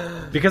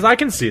 Because I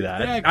can see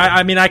that. Yeah,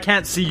 I mean, I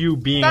can't see you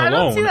being I alone.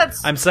 don't see that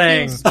I'm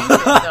saying... being stupid,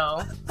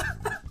 though.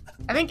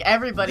 I think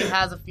everybody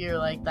has a fear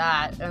like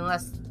that,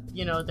 unless,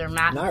 you know, they're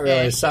Matt Not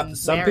really. Fish Some and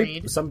people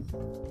married.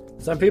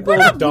 some people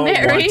not don't want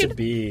to married.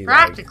 be like,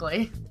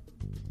 Practically.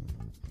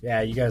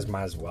 yeah, you guys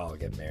might as well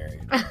get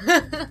married.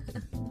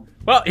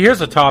 Well,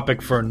 here's a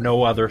topic for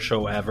no other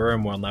show ever,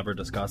 and we'll never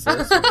discuss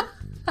this.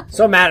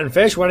 So Matt and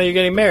Fish, when are you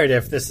getting married?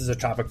 If this is a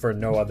topic for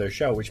no other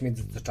show, which means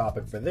it's a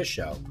topic for this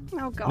show.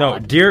 Oh god. No,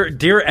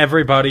 dear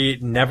everybody,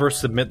 never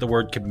submit the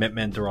word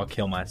commitment or I'll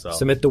kill myself.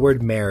 Submit the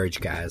word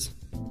marriage, guys,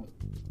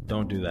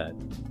 Don't do that.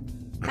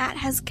 Matt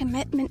has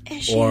commitment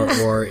issues.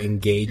 or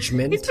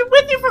engagement. He's been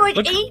with you for like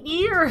Look- 8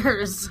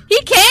 years. He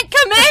can't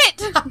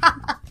commit.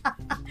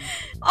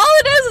 All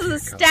it is a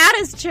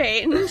status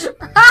change.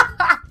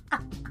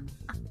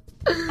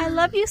 I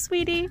love you,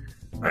 sweetie.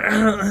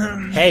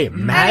 Hey,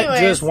 Matt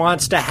Anyways. just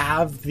wants to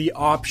have the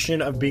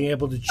option of being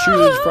able to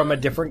choose from a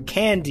different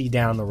candy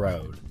down the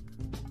road.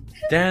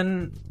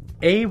 Then,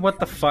 A, what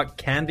the fuck,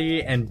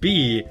 candy, and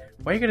B,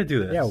 why are you gonna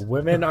do this? Yeah,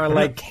 women are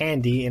like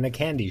candy in a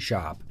candy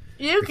shop.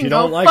 You If can you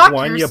go don't like fuck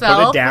one, you put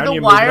yourself it down, with a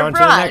you move wire on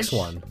brush. to the next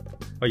one.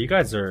 Oh, you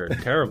guys are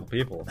terrible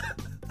people.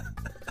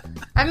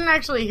 I didn't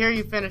actually hear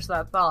you finish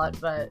that thought,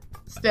 but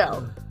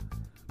still.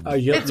 Oh,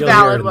 you'll It's hear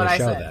valid it in what the I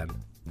show said.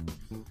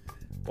 then.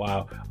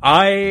 Wow.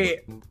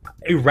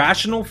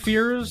 Irrational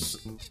fears,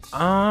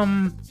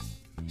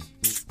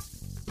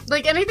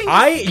 Like anything.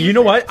 you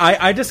know what?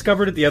 I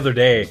discovered it the other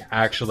day,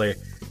 actually,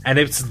 and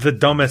it's the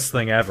dumbest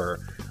thing ever.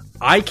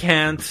 I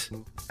can't,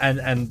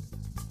 and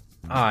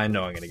I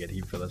know I'm gonna get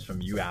heat for this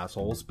from you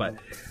assholes, but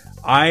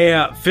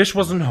Fish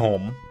wasn't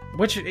home,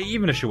 which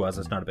even if she was,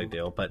 it's not a big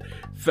deal. But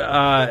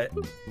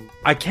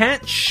I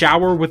can't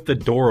shower with the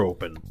door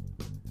open.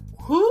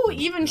 Who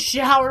even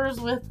showers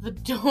with the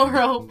door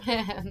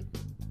open?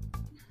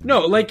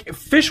 No, like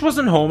Fish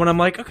wasn't home, and I'm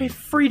like, okay,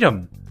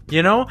 freedom.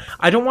 You know,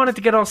 I don't want it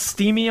to get all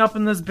steamy up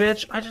in this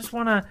bitch. I just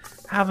want to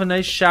have a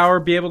nice shower,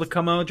 be able to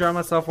come out, dry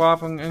myself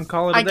off, and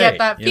call it a I day. get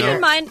that you Keep know?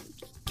 in mind,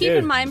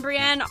 Dude.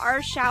 Brienne,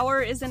 our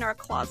shower is in our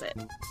closet.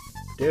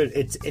 Dude,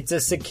 it's a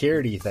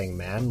security thing,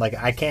 man. Like,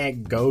 I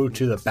can't go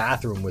to the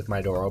bathroom with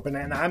my door open,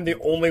 and I'm the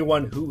only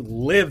one who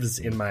lives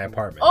in my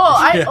apartment. Oh,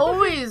 I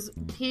always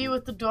pee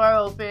with the door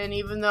open,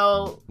 even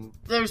though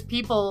there's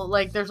people,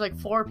 like, there's like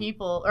 4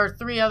 people, or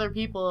 3 other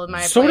people in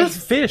my So place.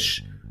 does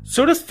Fish.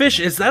 So does Fish.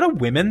 Is that a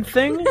women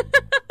thing?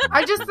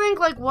 I just think,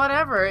 like,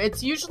 whatever.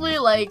 It's usually,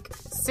 like,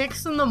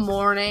 6 in the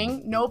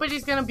morning.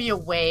 Nobody's gonna be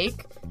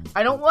awake.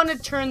 I don't want to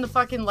turn the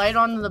fucking light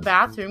on in the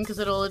bathroom because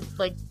it'll,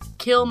 like,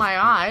 kill my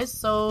eyes,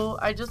 so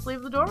I just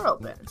leave the door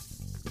open.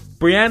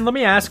 Brienne, let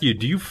me ask you,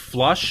 do you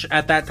flush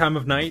at that time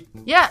of night?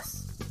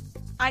 Yes.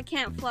 I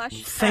can't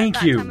flush Thank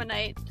at that you. time of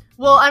night.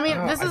 Well, I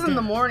mean, this is in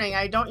the morning.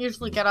 I don't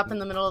usually get up in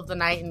the middle of the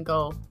night and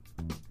go.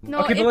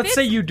 No, Okay, but if let's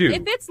say it's- you do.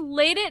 If it's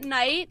late at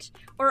night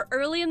or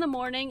early in the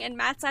morning and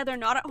Matt's either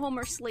not at home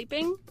or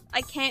sleeping,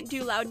 I can't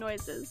do loud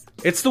noises.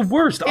 It's the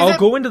worst. I'll it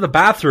go into the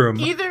bathroom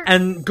either-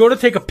 and go to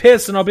take a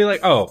piss, and I'll be like,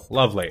 oh,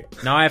 lovely.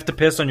 Now I have to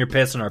piss on your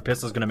piss, and our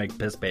piss is going to make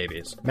piss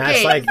babies. Matt's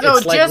Okay, like, so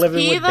it's like just living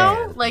pee, with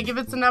though? Dan. Like, if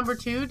it's a number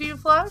 2, do you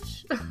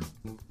flush?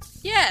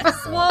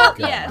 Yes, well, God.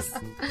 yes. Oh,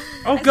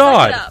 I suck it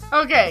God. up.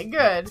 Okay,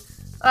 good.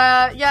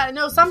 Yeah,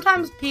 no,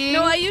 sometimes peeing...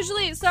 No, I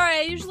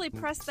usually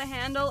press the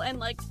handle and,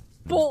 like,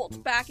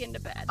 bolt back into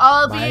bed.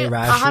 I'll My be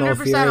irrational 100%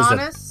 fear is that-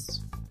 honest.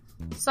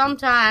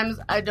 Sometimes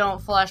I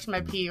don't flush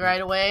my pee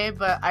right away,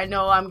 but I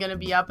know I'm gonna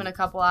be up in a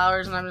couple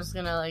hours and I'm just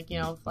gonna, like, you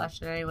know,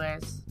 flush it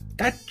anyways.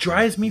 That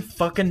drives me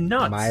fucking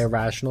nuts. My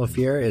irrational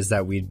fear is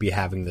that we'd be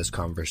having this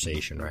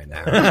conversation right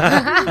now.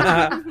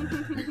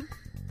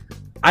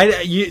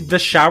 The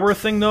shower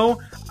thing though,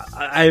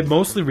 I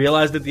mostly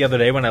realized it the other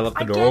day when I left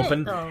the I door get it,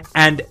 open, though.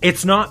 and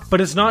it's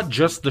not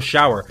just the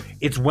shower.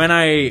 It's when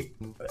I,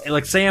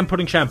 like, say I'm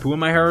putting shampoo in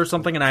my hair or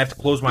something, and I have to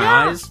close my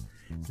Yeah. eyes.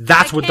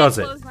 That's what does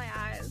it. Close my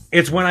eyes.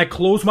 It's when I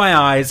close my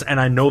eyes and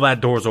I know that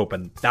door's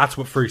open. That's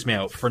what freaks me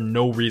out for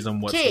no reason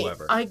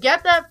whatsoever. I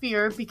get that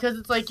fear because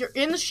it's like you're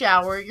in the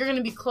shower, you're going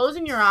to be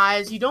closing your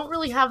eyes, you don't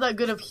really have that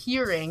good of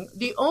hearing.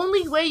 The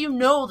only way you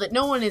know that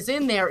no one is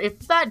in there if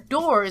that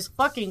door is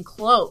fucking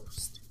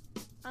closed.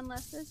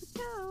 Unless there's a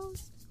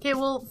ghost. Okay,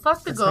 well,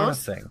 fuck the That's not a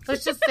ghost. thing.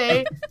 Let's just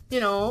say,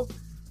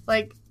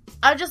 like,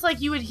 I just like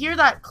you would hear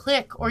that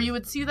click or you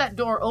would see that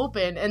door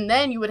open and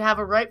then you would have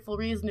a rightful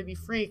reason to be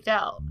freaked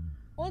out.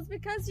 Well, it's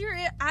because you're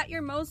at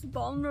your most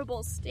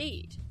vulnerable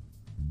state.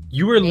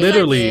 You were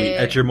literally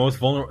Naked. at your most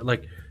vulnerable.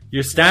 Like,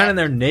 you're standing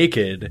there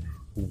naked,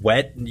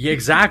 wet. Yeah,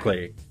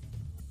 exactly.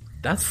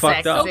 That's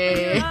fucked up.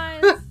 Sexy.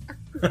 Open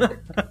your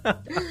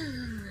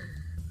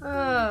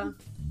eyes.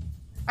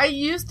 I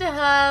used to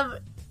have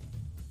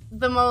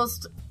the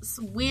most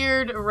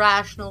weird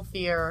irrational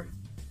fear.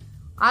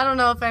 I don't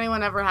know if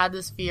anyone ever had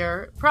this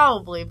fear.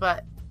 Probably,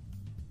 but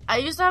I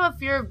used to have a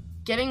fear of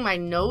getting my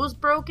nose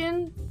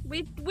broken.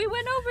 We went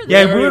over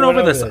Yeah, this. we went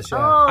over this. Yeah.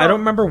 Oh. I don't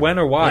remember when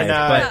or why, And,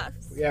 but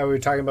Yeah, we were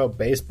talking about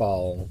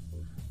baseball.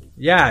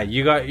 yeah,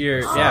 you got your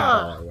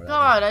yeah. Oh,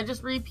 God, I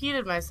just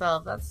repeated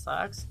myself. That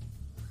sucks.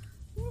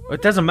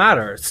 It doesn't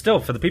matter. Still,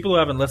 for the people who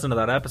haven't listened to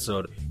that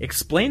episode,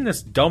 explain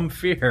this dumb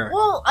fear.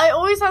 Well, I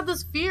always had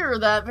this fear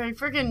that my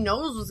freaking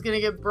nose was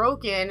gonna get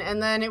broken,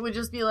 and then it would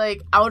just be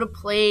like out of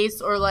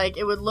place, or like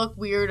it would look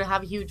weird to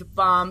have a huge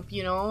bump,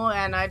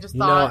 and I just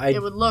thought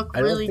it would look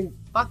really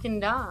fucking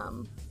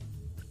dumb.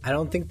 I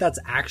don't think that's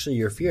actually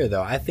your fear,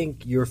 though. I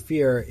think your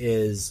fear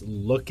is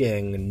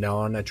looking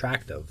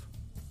non-attractive.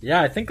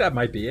 Yeah, I think that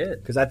might be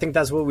it. Because I think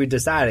that's what we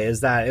decided,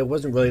 is that it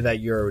wasn't really that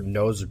your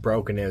nose was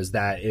broken, it was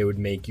that it would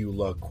make you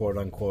look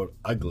quote-unquote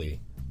ugly.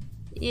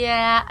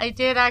 Yeah, I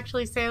did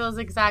actually say those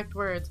exact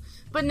words.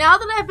 But now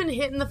that I've been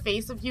hit in the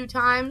face a few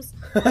times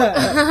with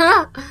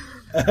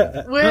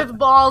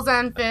balls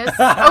and fists.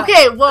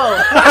 Okay, whoa.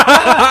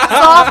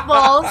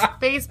 Softballs,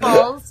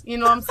 baseballs, you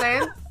know what I'm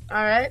saying?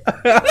 All right.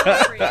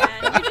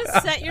 Brienne, you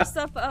just set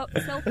yourself up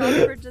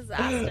for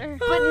disaster.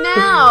 But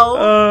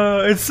now,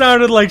 It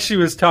sounded like she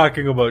was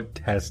talking about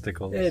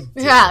testicles. yes,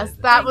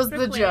 that Thanks was for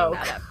the clearing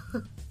joke. that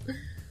up.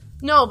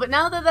 No, but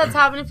now that that's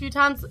happened a few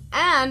times,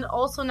 and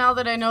also now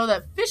that I know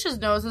that Fish's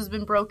nose has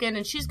been broken,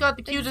 and she's got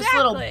the cutest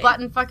little Exactly.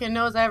 button fucking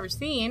nose I ever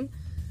seen,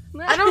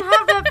 I don't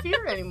have that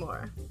fear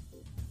anymore.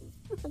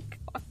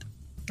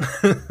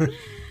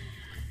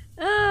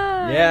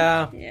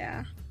 Yeah.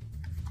 Yeah.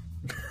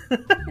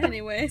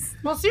 Anyways.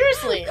 Well,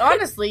 seriously,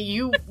 honestly,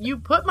 you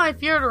put my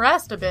fear to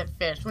rest a bit,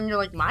 Fish, when you're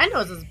like, my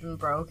nose has been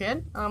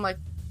broken. And I'm like,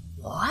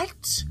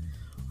 what?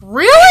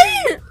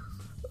 Really?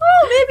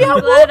 Oh, maybe I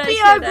I'm won't glad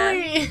be I could,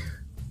 ugly.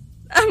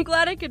 I'm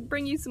glad I could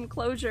bring you some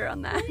closure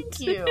on that. Thank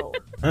you.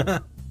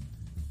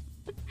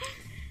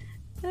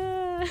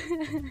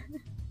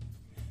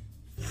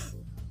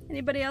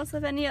 Anybody else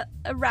have any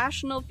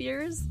irrational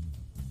fears?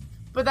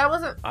 But that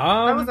wasn't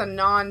that was a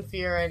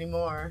non-fear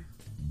anymore.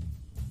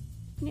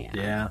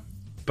 Yeah.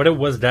 But it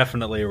was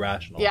definitely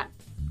irrational. Yeah.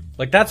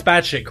 Like, that's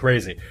batshit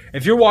crazy.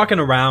 If you're walking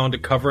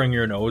around covering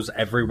your nose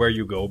everywhere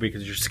you go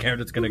because you're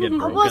scared it's going to get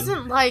broken. I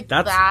wasn't like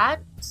that.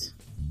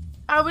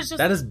 I was just...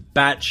 That is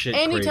batshit crazy.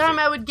 Anytime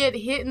I would get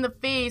hit in the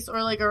face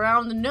or, like,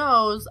 around the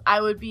nose,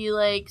 I would be,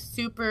 like,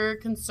 super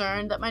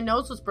concerned that my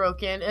nose was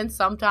broken and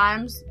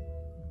sometimes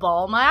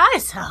bawl my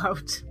eyes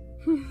out.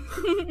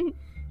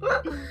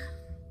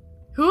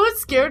 Who is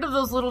scared of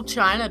those little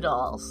China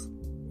dolls?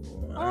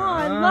 Oh,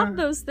 I love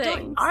those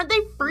things. Aren't they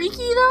freaky,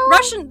 though?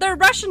 They're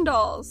Russian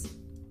dolls.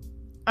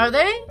 Are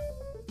they?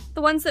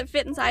 The ones that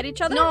fit inside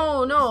each other?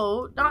 No,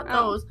 not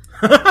Oh. those.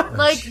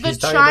 Like the She's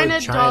talking China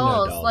about China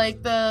dolls, dolls.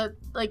 like the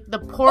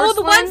porcelain. Oh,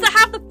 the ones that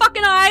have the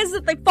fucking eyes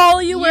that they follow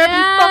you wherever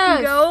you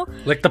fucking go.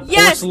 Like the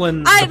Yes,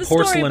 porcelain, I have the a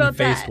story porcelain about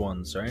faced that.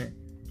 ones, right?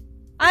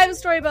 I have a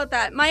story about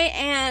that. My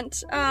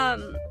aunt,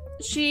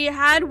 she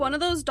had one of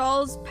those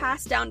dolls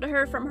passed down to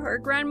her from her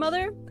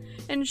grandmother,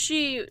 and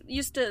she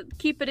used to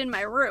keep it in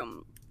my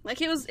room. Like,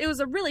 it was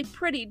a really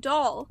pretty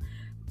doll.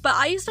 But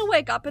I used to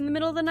wake up in the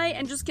middle of the night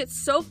and just get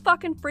so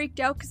fucking freaked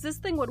out because this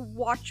thing would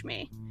watch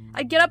me.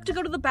 I'd get up to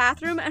go to the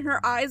bathroom and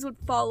her eyes would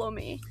follow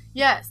me.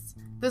 Yes,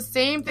 the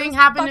same thing was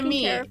happened to fucking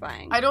me.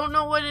 terrifying. I don't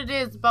know what it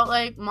is about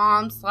like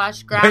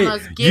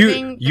mom/grandma's Wait,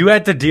 giving. you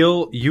had to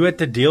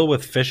deal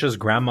with Fish's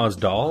grandma's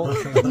doll?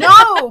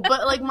 No,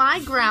 but like my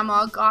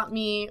grandma got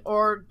me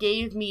or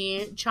gave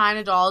me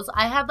China dolls.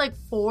 I had like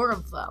 4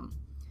 of them,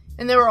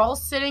 and they were all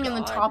sitting in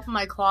the top of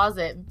my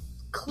closet,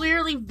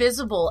 clearly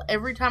visible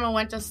every time I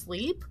went to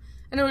sleep.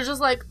 And it was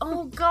just like,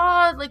 oh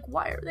god, like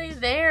why are they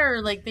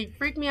there? Like they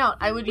freak me out.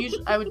 I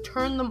would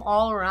turn them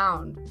all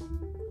around.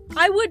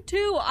 I would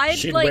too. I'd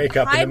She'd like wake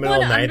up in the hide middle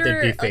one of the night,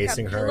 under they'd be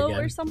facing like a her pillow again.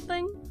 or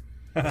something.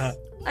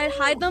 I'd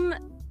hide them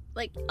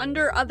like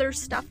under other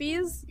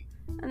stuffies,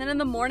 and then in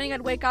the morning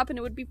I'd wake up and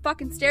it would be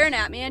fucking staring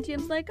at me. Auntie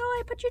was like, "Oh,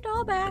 I put your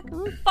doll back."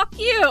 Oh, fuck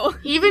you.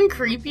 Even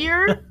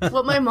creepier,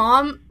 what my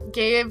mom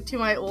gave to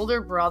my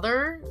older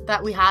brother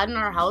that we had in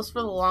our house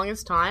for the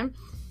longest time,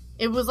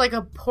 it was like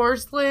a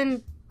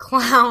porcelain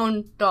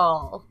clown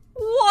doll.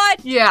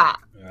 What? Yeah.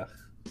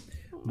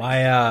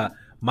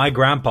 My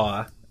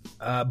grandpa,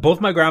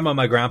 both my grandma and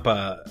my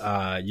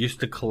grandpa used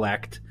to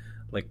collect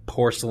like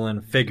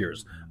porcelain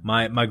figures.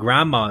 My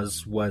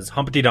grandma's was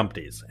Humpty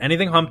Dumpty's.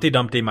 Anything Humpty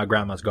Dumpty, my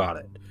grandma's got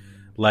it.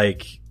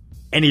 Like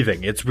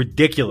anything. It's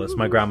ridiculous,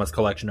 my grandma's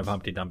collection of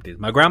Humpty Dumpty's.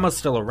 My grandma's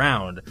still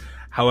around.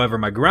 However,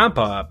 my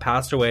grandpa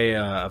passed away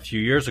a few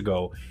years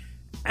ago,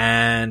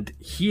 and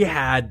he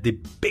had the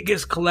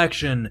biggest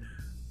collection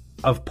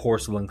of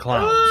porcelain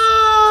clowns.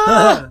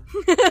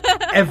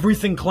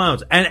 Everything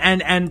clowns.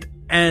 And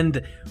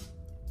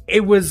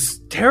it was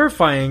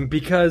terrifying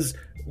because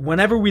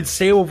whenever we'd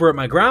stay over at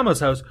my grandma's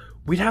house,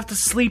 we'd have to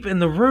sleep in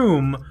the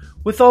room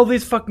with all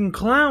these fucking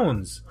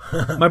clowns.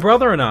 My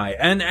brother and I.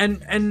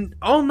 And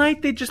all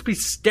night they'd just be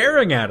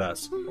staring at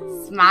us.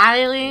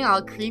 Smiling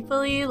all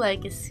creepily,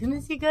 like, as soon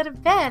as you go to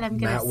bed, I'm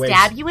gonna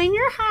stab you in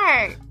your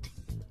heart.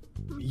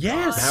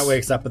 Yes. Matt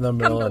wakes up in the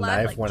middle of the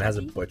night. Like one has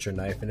a Chucky. butcher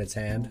knife in its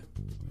hand.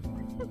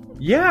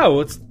 Yeah,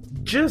 well, it's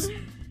just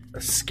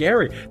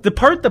scary. The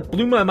part that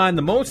blew my mind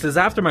the most is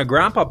after my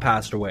grandpa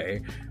passed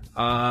away,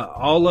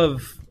 all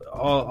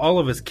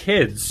of his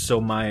kids,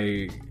 so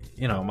my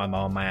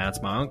mom, my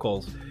aunts, my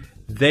uncles,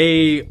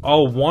 they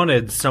all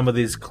wanted some of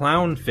these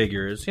clown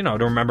figures, to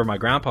remember my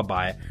grandpa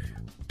by.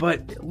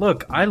 But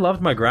look, I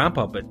loved my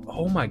grandpa, but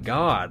oh my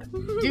god.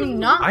 Do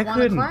not I want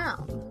couldn't. a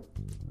clown.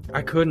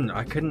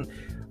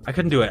 I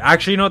couldn't do it.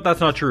 Actually, you know what? That's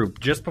not true.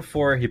 Just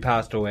before he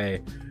passed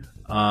away,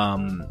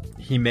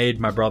 he made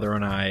my brother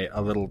and I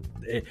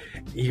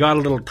he got a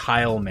little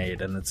tile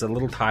made, and it's a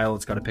little tile.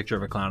 It's got a picture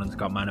of a clown, and it's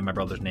got mine and my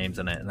brother's names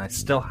in it, and I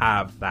still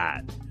have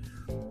that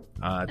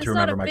to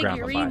remember my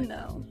grandpa by.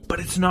 Though. But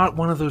it's not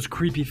one of those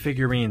creepy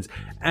figurines,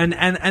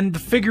 and the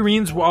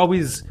figurines were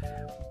always.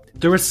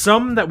 There was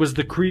some that was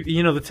the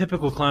the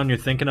typical clown you're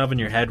thinking of in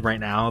your head right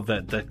now,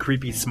 the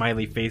creepy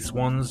smiley face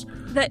ones.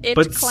 The It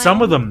But clown.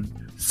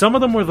 some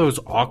of them were those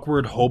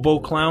awkward hobo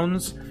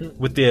clowns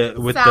with the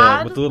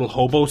little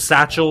hobo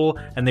satchel,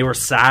 and they were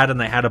sad,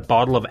 and they had a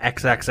bottle of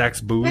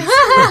XXX booze.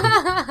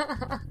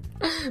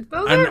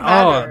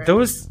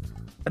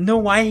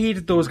 I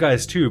hated those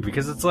guys too,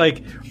 because it's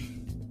like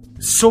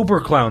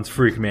sober clowns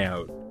freak me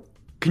out.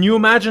 Can you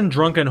imagine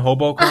drunken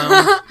hobo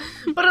clowns?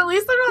 But at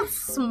least they're not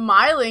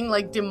smiling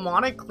like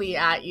demonically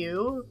at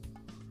you.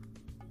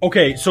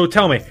 Okay, so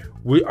tell me,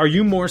 are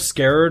you more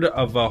scared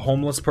of a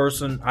homeless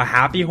person, a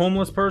happy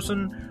homeless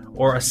person,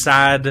 or a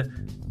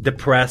sad,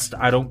 depressed,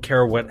 I don't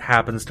care what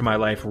happens to my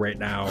life right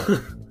now,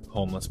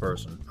 homeless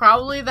person?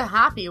 Probably the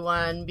happy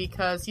one,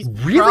 because he's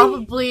Really?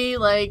 probably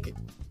like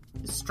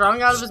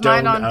strung out of his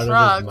mind Stoned on out of his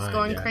drugs, mind,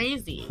 going yeah.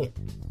 crazy.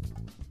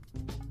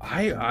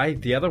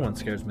 The other one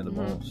scares me the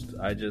most.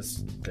 I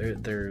just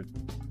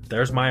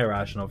there's my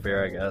irrational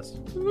fear, I guess.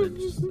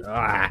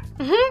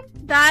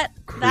 That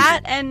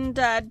and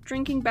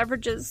drinking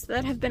beverages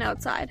that have been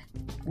outside.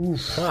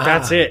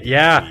 That's it.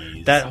 Yeah,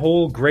 that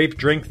whole grape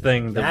drink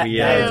thing that That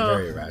we is Ew.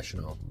 very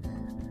irrational.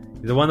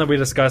 the one that we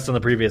discussed on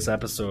the previous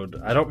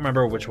episode. I don't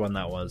remember which one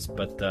that was,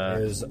 but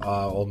It was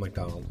Old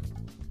MacDonald.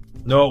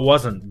 no, it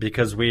wasn't,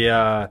 because we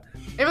It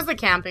was the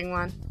camping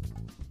one.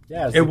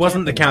 Yeah, it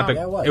wasn't the camping.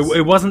 Yeah, it was.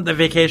 It wasn't the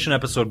vacation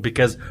episode,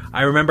 because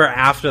I remember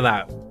after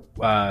that,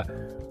 on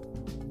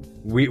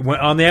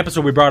the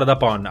episode we brought it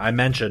up on, I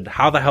mentioned,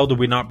 how the hell did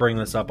we not bring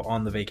this up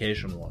on the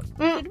vacation one?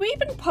 Did we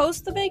even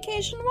post the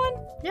vacation one?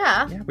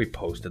 Yeah. Yeah, we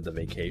posted the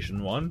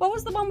vacation one. What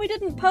was the one we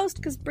didn't post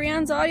because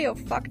Brianne's audio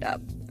fucked up?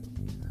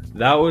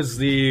 That was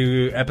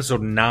the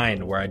episode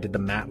 9 where I did the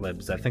Mat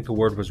Libs. I think the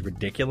word was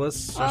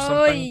ridiculous or Oh,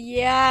 something.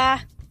 yeah.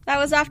 That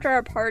was after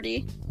our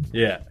party.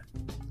 Yeah,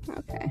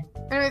 Okay.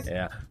 Anyways,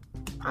 yeah,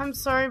 I'm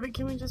sorry, but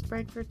can we just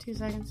break for 2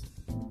 seconds?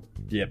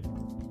 yep.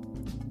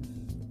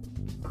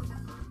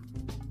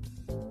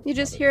 You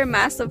just hear a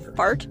massive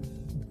fart.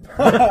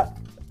 How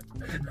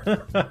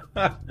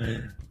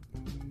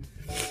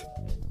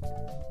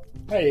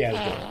you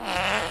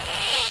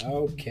guys doing?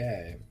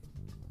 Okay.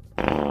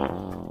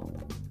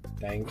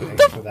 Thanks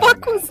for that. Fuck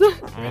Matt. was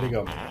that? Way to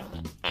go, Matt.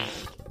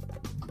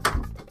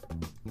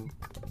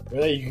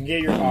 Really, you can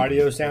get your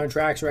audio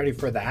soundtracks ready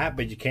for that,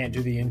 but you can't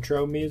do the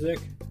intro music?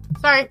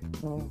 Sorry.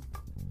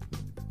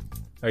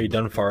 Are you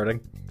done farting?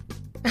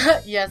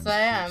 Yes, I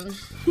am.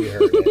 We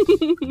heard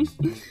it.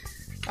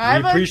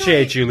 We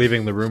appreciate you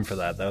leaving the room for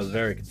that. That was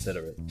very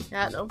considerate.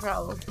 Yeah, no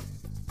problem.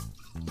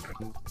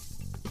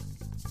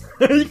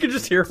 You could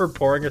just hear her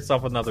pouring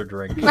herself another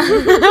drink.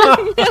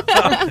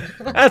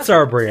 That's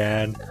our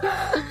Brienne.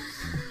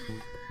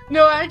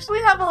 No, I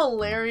actually have a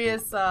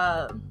hilarious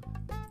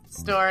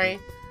story.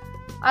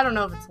 I don't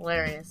know if it's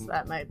hilarious.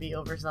 That might be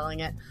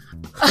overselling it.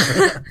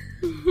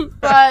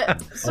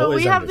 But, so Always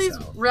we have these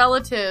undersell.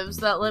 relatives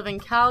that live in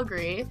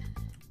Calgary,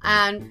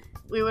 and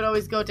we would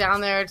always go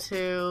down there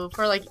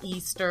for like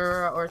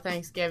Easter or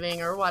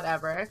Thanksgiving or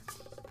whatever.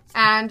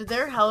 And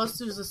their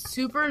house was a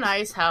super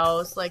nice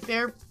house. Like,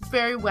 they're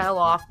very well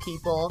off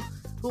people.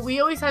 But we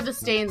always had to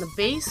stay in the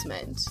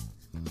basement.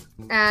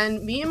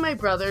 And me and my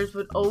brothers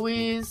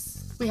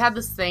we had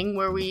this thing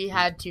where we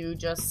had to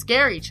just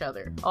scare each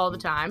other all the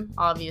time,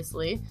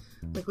 obviously.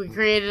 Like, we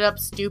created up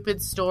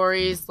stupid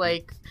stories,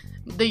 like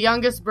The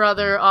youngest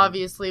brother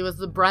obviously was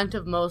the brunt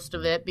of most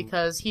of it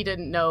because he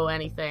didn't know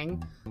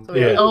anything. So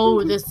we were like,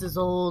 oh, this is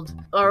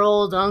our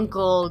old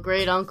uncle,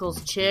 great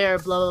uncle's chair,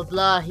 blah, blah,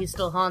 blah. He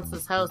still haunts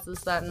this house,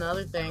 this, that, and the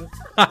other thing.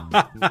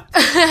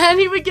 And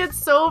he would get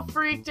so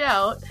freaked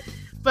out.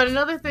 But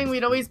another thing,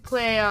 we'd always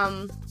play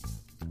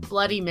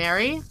Bloody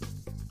Mary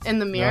in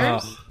the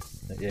mirrors.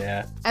 Oh,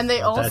 yeah. And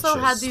they also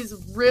had these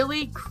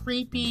really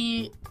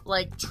creepy,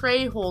 like,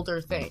 tray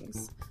holder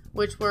things,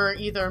 which were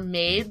either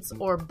maids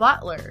or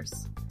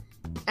butlers.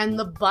 And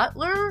the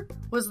butler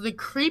was the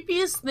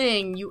creepiest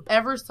thing you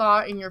ever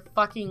saw in your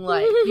fucking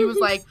life. He was,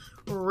 like,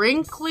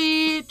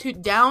 wrinkly to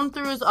down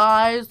through his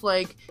eyes,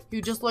 like,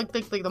 he just looked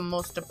like the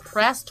most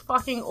depressed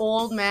fucking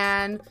old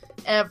man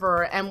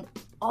ever. And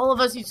all of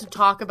us used to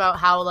talk about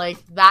how,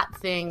 like, that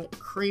thing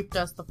creeped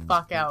us the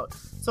fuck out.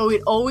 So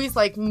we'd always,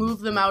 like,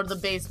 move them out of the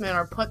basement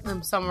or put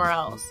them somewhere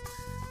else.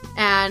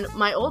 And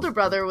my older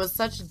brother was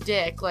such a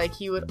dick, like,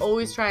 he would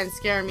always try and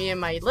scare me and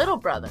my little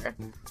brother.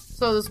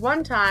 So this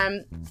one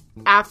time,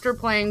 after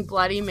playing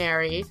Bloody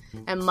Mary,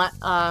 and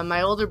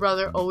my older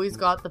brother always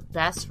got the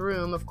best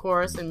room, of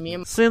course, and me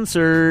and...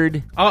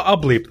 Censored. I'll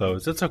bleep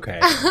those. It's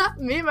okay.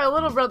 Me and my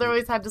little brother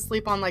always had to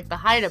sleep on, like, the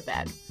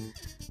hide-a-bed.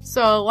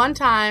 So one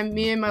time,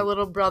 me and my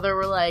little brother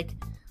were like,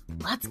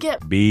 let's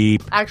get...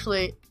 Beep.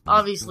 Actually,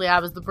 obviously I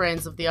was the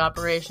brains of the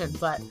operation,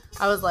 but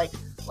I was like,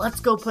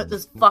 let's go put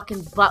this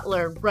fucking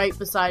butler right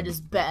beside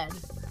his bed.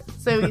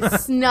 So we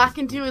snuck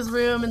into his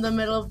room in the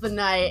middle of the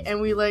night,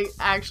 and we, like,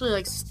 actually,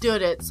 like,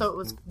 stood it so it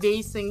was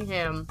facing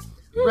him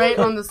right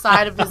on the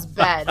side of his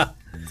bed.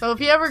 So if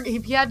he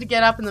had to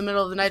get up in the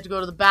middle of the night to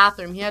go to the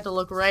bathroom, he had to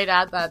look right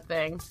at that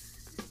thing.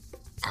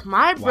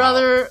 My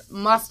brother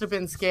must have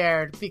been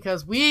scared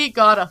because we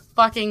got a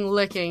fucking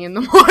licking in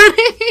the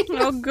morning.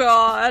 Oh,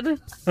 God.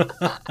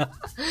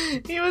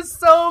 He was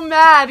so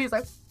mad. He's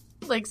like,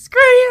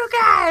 screw you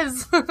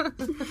guys!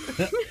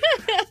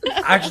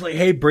 Actually,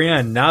 hey,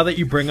 Brienne, now that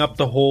you bring up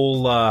the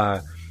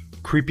whole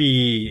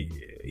creepy,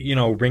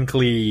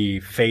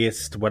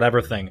 wrinkly-faced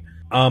whatever thing,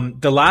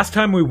 the last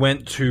time we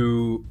went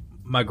to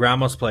my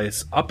grandma's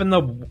place, up in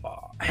the...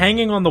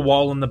 hanging on the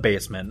wall in the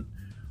basement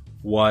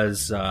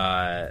was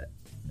this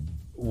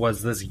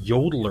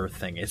yodeler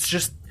thing.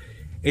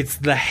 It's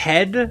the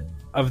head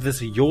of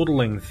this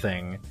yodeling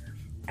thing,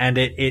 and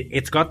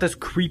it's got this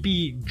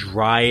creepy,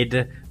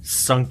 dried,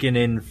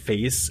 sunken-in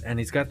face, and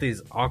he's got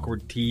these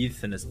awkward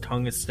teeth, and his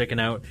tongue is sticking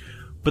out.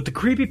 But the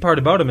creepy part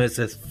about him is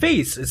his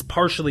face is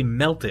partially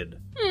melted.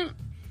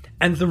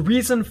 And the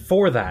reason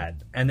for that,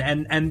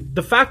 and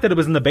the fact that it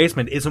was in the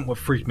basement isn't what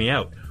freaked me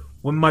out.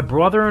 When my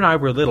brother and I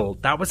were little,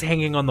 that was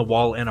hanging on the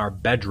wall in our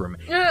bedroom.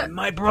 And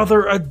my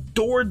brother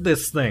adored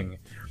this thing.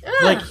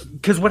 Like,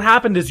 because what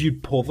happened is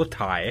you'd pull the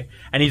tie,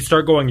 and he'd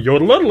start going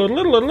yodel,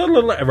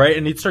 right?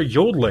 And he'd start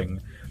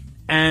yodeling.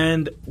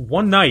 And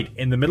one night,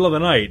 in the middle of the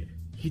night,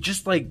 he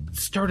just, like,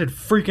 started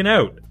freaking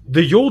out.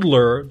 The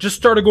yodeler just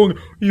started going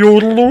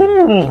yodel.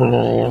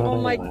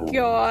 Oh my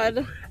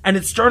God. And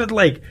it started,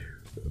 like,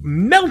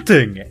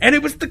 melting. And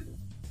it was the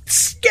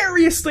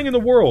scariest thing in the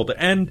world.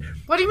 And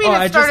what do you mean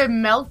it started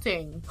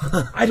melting?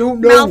 I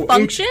don't know.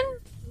 Malfunction?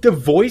 The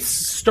voice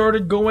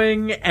started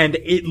going, and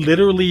it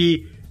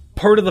literally...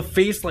 part of the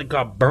face, like,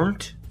 got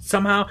burnt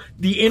somehow.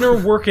 The inner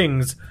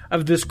workings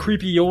of this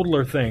creepy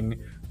yodeler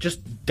thing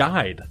just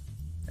died.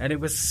 And it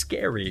was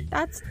scary.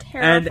 That's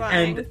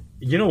terrifying. And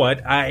you know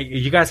what?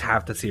 You guys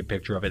have to see a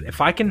picture of it.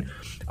 If I can...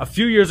 A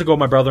few years ago,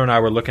 my brother and I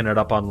were looking it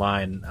up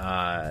online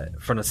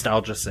for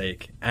nostalgia's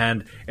sake.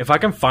 And if I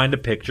can find a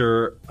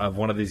picture of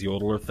one of these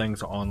yodeler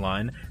things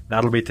online,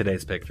 that'll be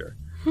today's picture.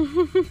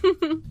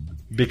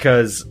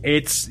 Because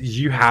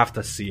you have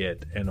to see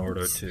it in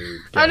order to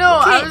get I know,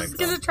 I was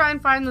going to try and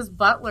find this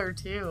butler,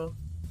 too.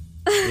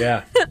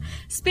 Yeah.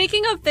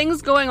 Speaking of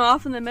things going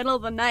off in the middle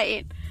of the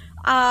night,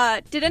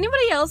 did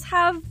anybody else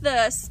have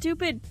the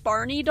stupid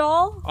Barney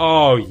doll?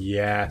 Oh,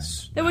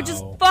 yes. It would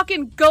just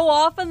fucking go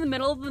off in the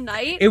middle of the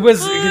night? It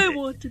was... I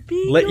want to be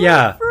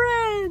your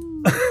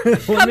friend.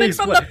 Coming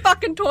from the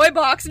fucking toy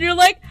box, and you're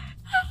like...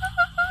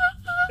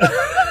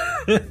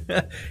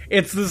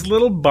 It's this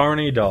little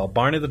Barney doll,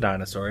 Barney the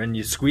dinosaur, and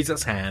you squeeze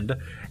his hand,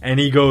 and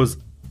he goes,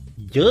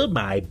 "You're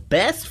my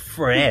best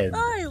friend.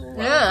 I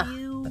love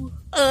you.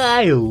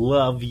 I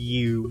love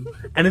you."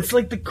 And it's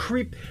like the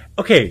creep.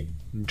 Okay,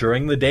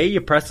 during the day,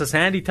 you press his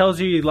hand, he tells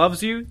you he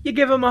loves you, you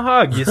give him a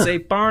hug, you say,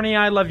 "Barney,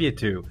 I love you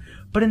too."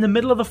 But in the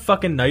middle of the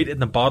fucking night, in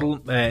the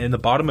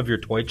bottom of your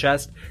toy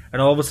chest,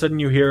 and all of a sudden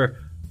you hear,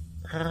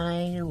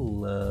 "I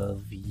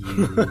love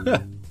you."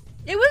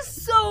 It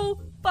was so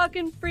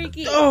fucking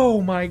freaky. Oh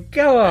my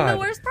God. And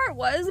the worst part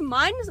was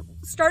mine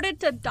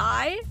started to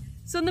die,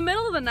 so in the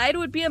middle of the night it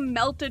would be a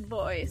melted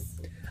voice.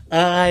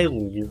 Yeah,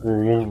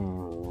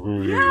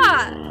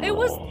 it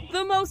was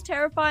the most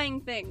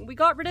terrifying thing. We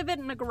got rid of it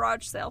in a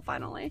garage sale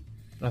finally.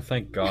 Oh,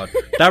 thank God.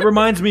 That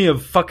reminds me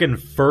of fucking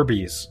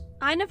Furbies.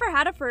 I never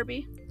had a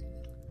Furby.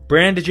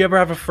 Bran, did you ever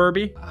have a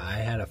Furby? I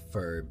had a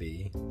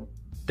Furby.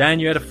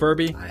 Dan, you had a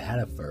Furby? I had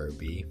a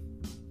Furby.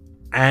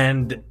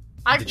 And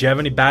did you have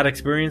any bad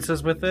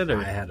experiences with it? Or?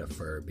 I had a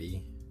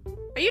Furby.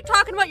 Are you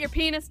talking about your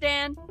penis,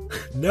 Dan?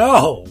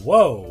 No,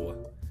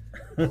 whoa.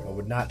 I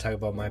would not talk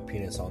about my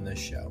penis on this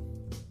show.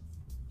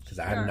 Because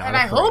I'm not. And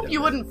I hope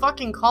you wouldn't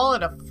fucking call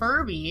it a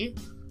Furby.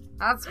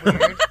 That's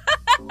weird.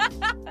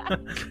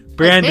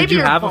 Brian, Like, did you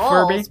maybe have your a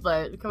Furby? balls,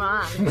 but come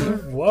on.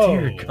 Whoa.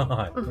 Dear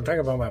God. Don't talk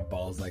about my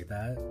balls like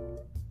that.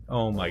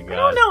 Oh my God. I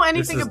don't know This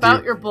anything is about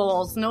deep. your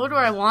balls, nor do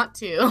I want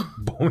to.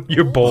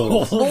 Your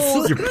balls.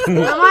 Balls. Your balls.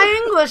 Am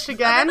I English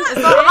again? It's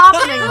not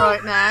happening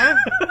right now.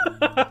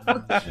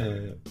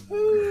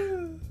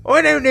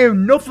 I don't know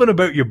nothing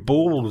about your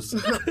balls.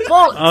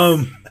 Balls.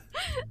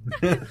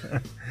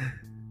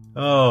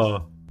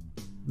 Oh.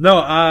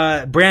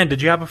 No, Brian,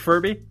 did you have a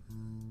Furby?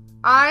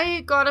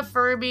 I got a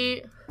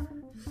Furby.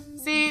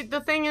 See, the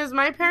thing is,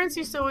 my parents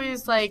used to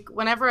always, like,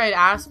 whenever I'd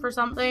ask for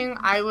something,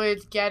 I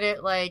would get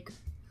it, like,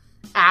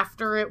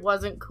 after it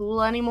wasn't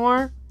cool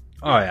anymore.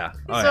 Oh, yeah.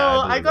 Oh, So yeah,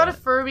 I got a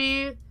that.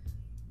 Furby,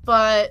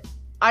 but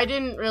I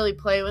didn't really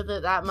play with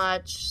it that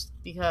much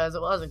because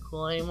it wasn't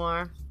cool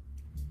anymore.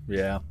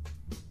 Yeah.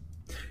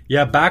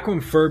 Yeah, back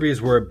when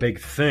Furbies were a big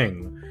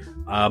thing,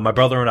 my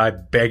brother and I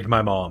begged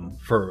my mom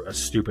for a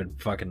stupid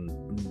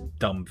fucking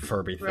dumb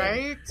Furby thing.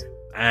 Right?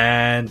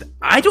 And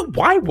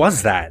why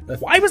was that?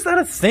 Why was that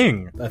a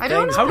thing? The I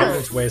don't things know.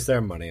 parents waste their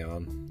money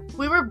on.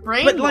 We were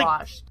But, like,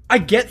 brainwashed. I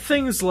get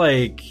things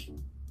like,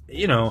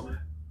 you know,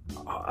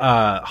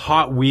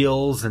 Hot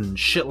Wheels and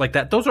shit like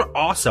that. Those are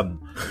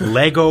awesome.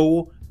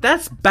 Lego,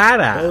 that's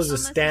badass. Those are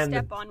Unless you stand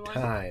step the on one.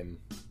 time.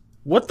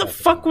 What the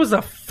fuck was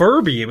a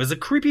Furby? It was a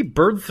creepy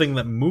bird thing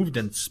that moved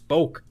and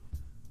spoke.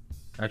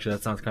 Actually,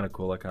 that sounds kind of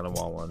cool. I kind of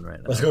want one right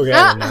now. Let's go get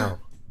one now.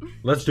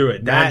 Let's do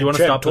it. Dan, do you want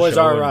to Trip, stop the Toys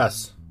show? R and-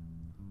 Us.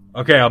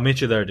 Okay, I'll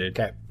meet you there, dude.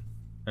 Okay.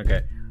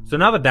 Okay. So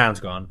now that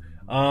Dan's gone,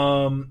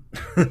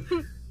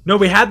 no,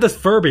 we had this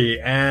Furby,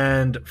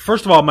 and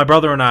first of all, my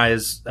brother and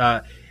I's,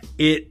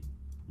 it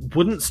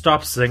wouldn't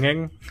stop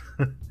singing,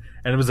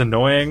 and it was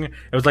annoying.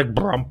 It was like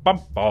brum bum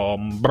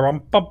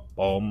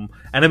bum,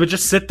 and it would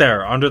just sit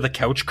there under the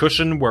couch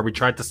cushion where we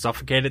tried to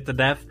suffocate it to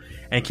death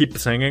and keep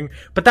singing.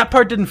 But that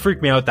part didn't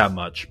freak me out that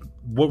much.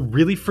 What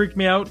really freaked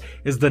me out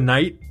is the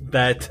night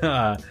that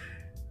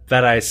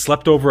that I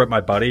slept over at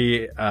my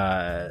buddy.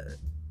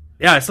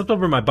 I slept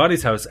over at my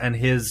buddy's house, and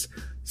his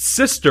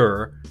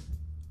sister,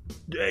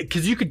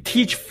 because you could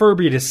teach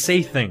Furby to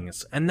say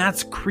things, and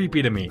that's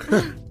creepy to me.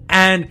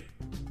 And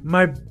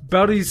my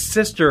buddy's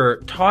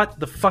sister taught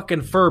the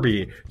fucking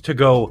Furby to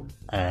go,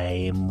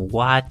 "I'm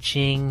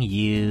watching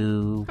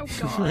you." Oh,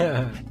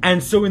 God.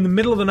 And so in the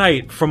middle of the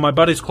night, from my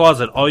buddy's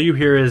closet, all you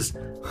hear is,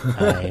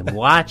 "I'm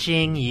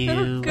watching Oh,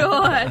 you."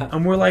 God.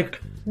 And we're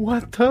like,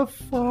 what the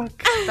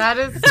fuck? That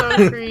is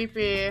so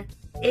creepy.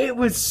 It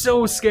was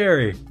so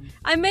scary.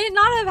 I may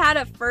not have had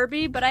a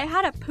Furby, but I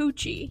had a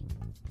Poochie.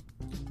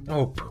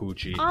 Oh,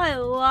 Poochie. I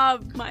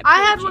love my Poochie. I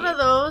had one of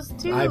those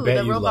too. I bet the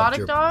you loved robotic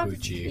your dog.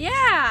 Poochie.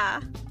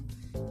 Yeah.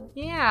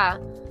 Yeah.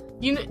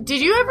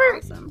 Did you ever?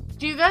 Awesome.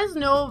 Do you guys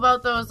know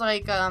about those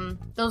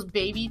those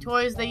baby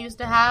toys they used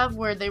to have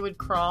where they would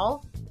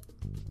crawl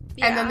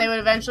and then they would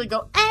eventually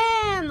go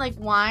and like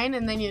whine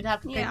and then you'd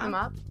have to pick Yeah. them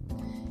up?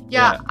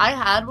 Yeah, Yeah. I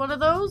had one of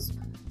those,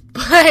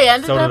 but I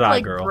ended So up did I,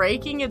 like girl.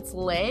 breaking its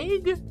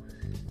leg.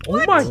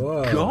 Oh my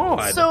Whoa.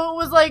 god. So it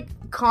was like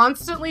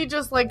constantly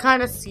just like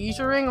kind of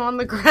seizuring on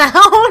the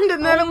ground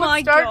and then Oh it my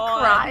would start God.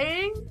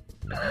 crying.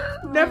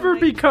 Never my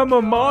become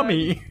a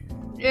mommy.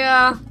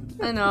 Yeah,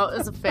 I know. It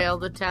was a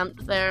failed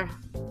attempt there.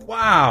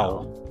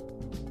 Wow.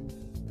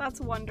 That's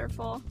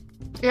wonderful.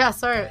 Yeah,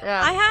 sorry.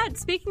 Yeah. I had,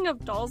 speaking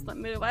of dolls that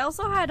move, I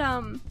also had,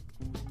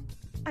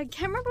 I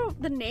can't remember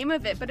the name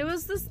of it, but it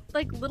was this,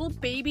 like, little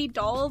baby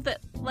doll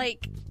that,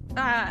 like,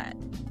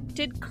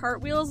 did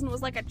cartwheels and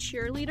was like a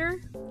cheerleader.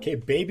 Okay,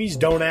 babies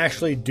don't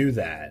actually do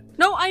that.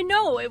 No, I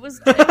know. It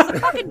was a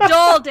fucking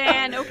doll,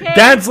 Dan, okay?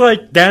 Dan's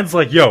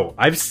like, yo,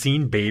 I've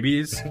seen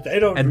babies They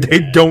don't. and do they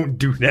that. don't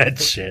do that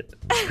shit.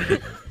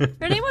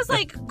 Her name was,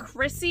 like,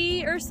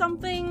 Chrissy or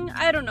something.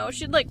 I don't know.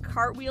 She had, like,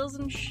 cartwheels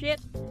and shit.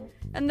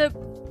 And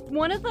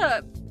one of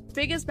the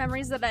biggest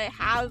memories that I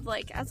have,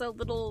 like, as a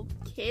little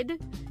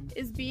kid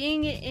is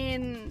being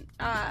in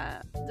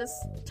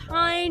this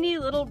tiny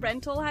little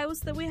rental house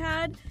that we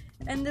had,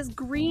 and this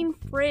green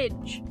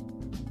fridge.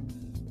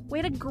 We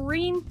had a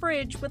green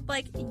fridge with,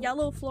 like,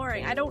 yellow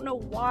flooring. I don't know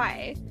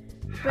why.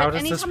 But How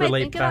does this anytime I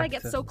relate think of it, I back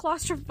get to... so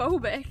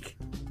claustrophobic.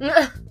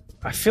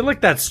 I feel like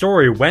that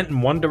story went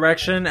in one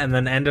direction and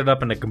then ended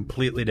up in a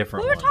completely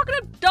different We were one. talking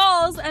about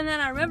dolls, and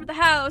then I remembered the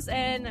house,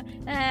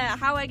 and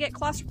how I get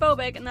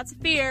claustrophobic, and that's a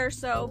fear,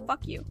 so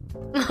fuck you.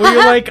 Where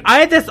you're like, I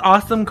had this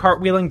awesome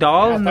cartwheeling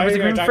doll I and thought there was a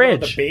you were green talking about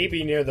fridge. the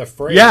baby near the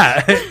fridge.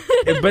 Yeah,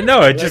 but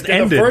no, it just Did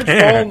ended the fridge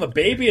there. fall on the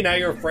baby, and now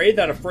you're afraid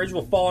that a fridge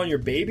will fall on your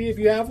baby if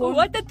you have one?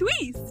 What a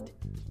twist!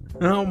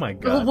 Oh my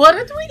god. What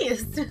a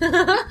twist!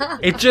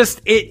 It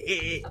just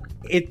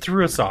it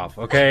threw us off,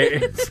 okay?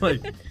 It's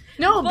like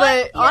No, But but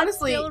yet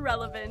honestly, still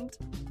relevant.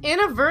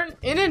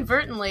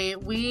 inadvertently,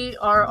 we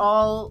are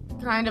all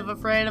kind of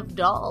afraid of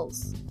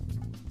dolls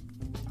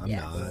I'm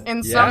Yes. not.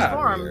 in Yeah. some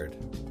form. Weird.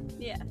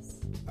 Yes.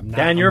 I'm not.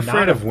 Dan, you're I'm not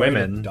afraid of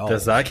women. dolls.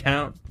 Does that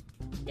count?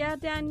 Yeah,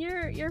 Dan,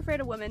 you're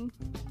afraid of women.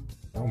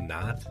 No, I'm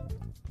not.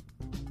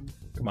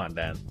 Come on,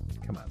 Dan.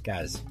 Come on.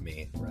 Guys,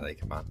 me. Really,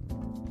 come on.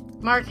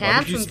 Mark Why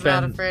would you Hanson's not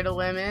spend- afraid of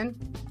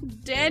women.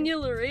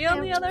 Daniel Lurie,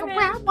 on the other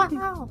hand. Wow,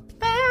 wow.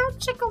 Bow,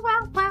 chicka,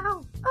 wow,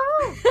 wow.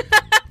 Oh.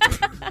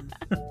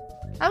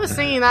 I was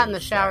singing that in the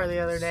shower the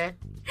other day.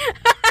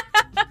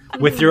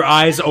 With your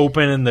eyes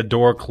open and the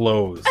door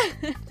closed.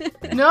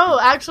 No,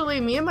 actually,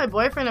 me and my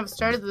boyfriend have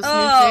started this new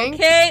Oh, thing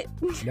okay.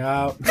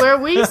 No. where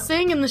we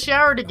sing in the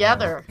shower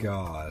together.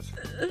 God.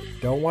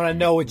 Don't want to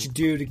know what you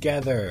do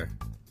together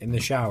in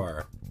the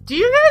shower. Do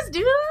you guys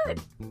do that,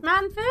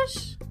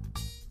 Manfish?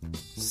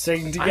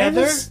 Sing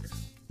together?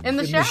 In the In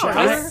the shower?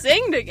 shower? We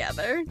sing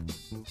together.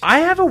 I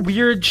have a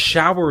weird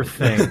shower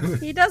thing.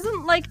 He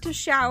doesn't like to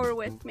shower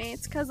with me.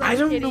 It's because I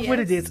don't know what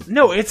it is.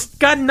 No, it's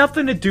got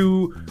nothing to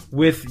do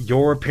with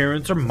your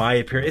appearance or my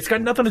appearance. It's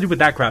got nothing to do with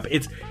that crap.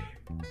 It's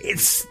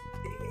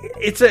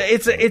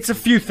a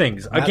few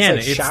things. Matt Again,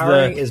 said it's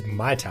showering the is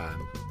my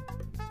time.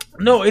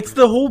 no, it's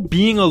the whole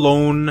being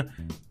alone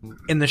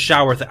in the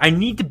shower thing. I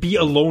need to be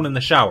alone in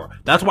the shower.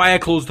 That's why I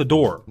close the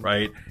door,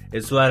 right?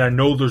 It's so that I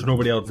know there's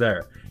nobody else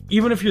there.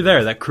 Even if you're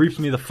there, that creeps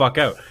me the fuck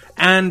out.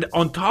 And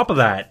on top of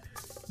that,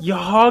 you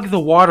hog the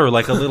water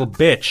like a little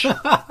bitch.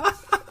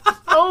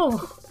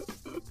 Oh,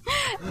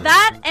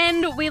 That,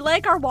 and we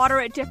like our water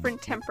at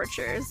different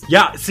temperatures.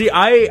 Yeah, see,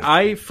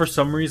 I for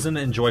some reason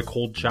enjoy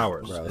cold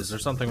showers. Gross. Is there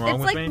something wrong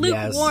It's with like me?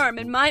 lukewarm,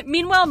 and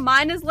meanwhile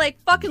mine is like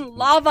fucking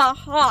lava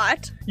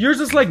hot. Yours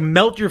is like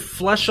melt your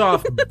flesh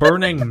off,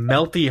 burning,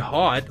 melty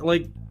hot.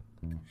 Like,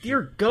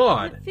 dear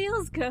God. It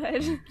feels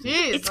good.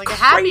 jeez. It's Like a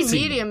happy crazy.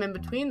 medium in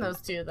between those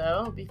two,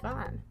 though, would be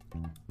fun.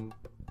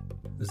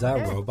 Is that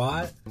a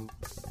robot?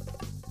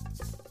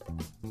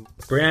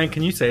 Brian,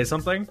 can you say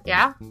something?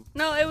 Yeah?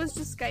 No, it was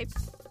just Skype.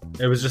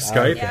 It was just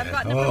Skype? Yeah, I've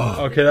gotten Oh.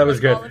 different Okay, that was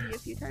good. all of you a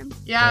few times.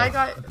 Yeah, I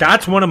got...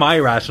 That's one of my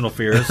irrational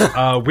fears.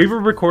 We were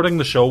recording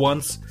the show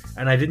once,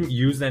 and I didn't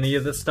use any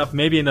of this stuff.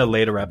 Maybe in a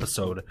later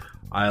episode,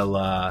 I'll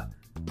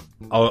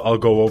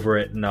go over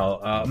it,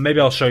 and maybe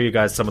I'll show you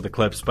guys some of the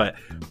clips. But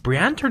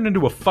Brianne turned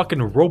into a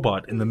fucking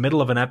robot in the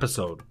middle of an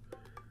episode.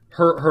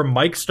 Her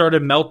mic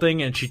started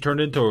melting, and she turned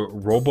into a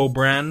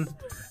Robo-Bran,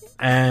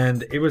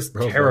 and it was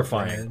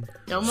terrifying.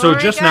 Don't So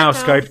worry, just now,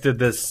 Gato. Skype did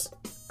this.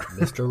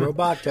 Mr.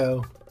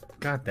 Roboto.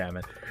 God damn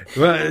it.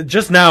 Well,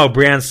 just now,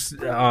 Brian's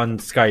on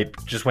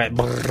Skype just went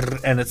brrr,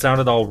 and it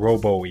sounded all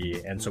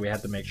robo-y, and so we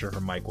had to make sure her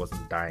mic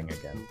wasn't dying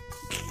again.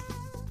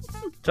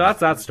 So that's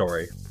that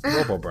story.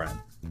 Robo-Bran.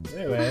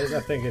 Anyways, I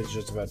think it's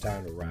just about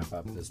time to wrap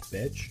up this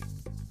bitch.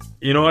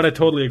 You know what? I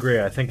totally agree.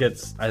 I think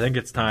it's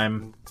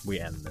time we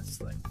end this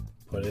thing.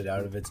 Put it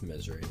out of its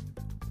misery.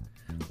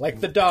 Like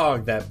the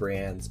dog that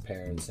Brianne's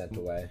parents sent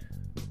away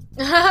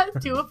to a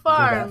to that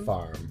farm,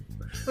 farm.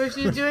 where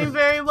she's doing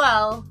very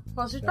well.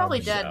 Well, she's probably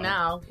I'm dead so-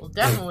 now. Well,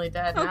 definitely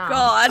dead Oh now.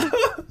 God.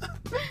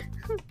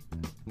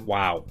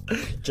 Wow.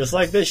 Just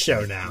like this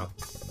show now.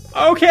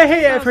 Okay,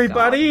 hey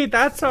everybody,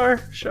 that's our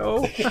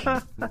show.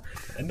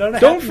 And on a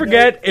Don't happy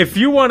forget, if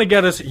you want to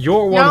get us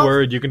your one No,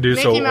 word, you can do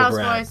so Mickey Mouse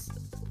over at... voice.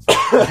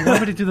 You want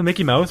me to do the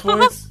Mickey Mouse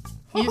voice?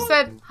 You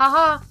said,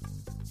 haha.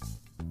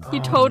 You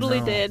totally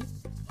no. did.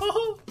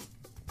 note,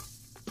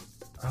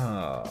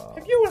 Oh.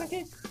 if you want to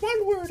get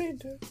one word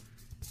into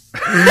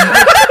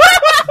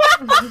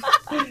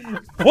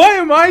Why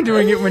am I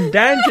doing it when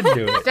Dan can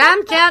do it?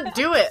 Dan can't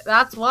do it.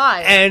 That's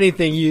why.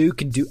 anything you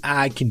can do,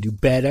 I can do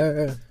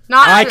better.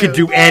 Not I true. could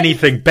do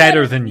anything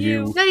better than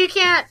you. No, you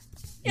can't.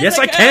 Yes,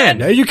 I No,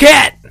 can. you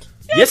can't.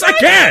 Yes, I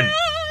can.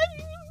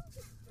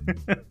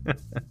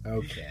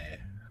 Okay.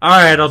 All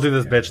right, I'll do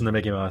this bitch in the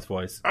Mickey Mouse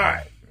voice. All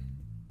right.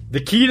 The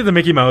key to the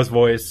Mickey Mouse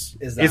voice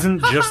Is that-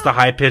 isn't just the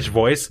high pitched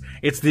voice;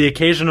 it's the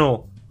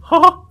occasional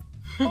 "ha."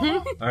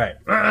 All right.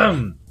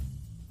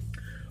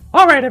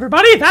 All right,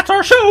 everybody, that's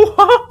our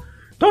show.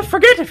 Don't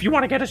forget, if you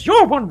want to get us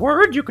your one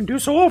word, you can do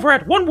so over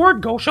at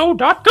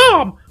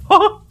onewordgoshow.com.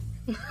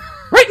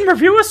 Rate and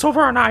review us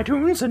over on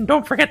iTunes, and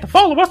don't forget to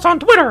follow us on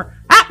Twitter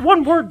at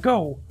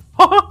onewordgo.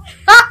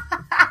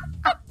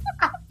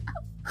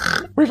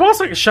 We've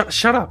also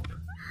shut up,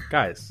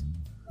 guys.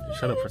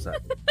 Shut up for a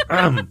second.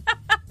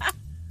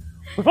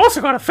 We've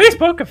also got a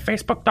Facebook at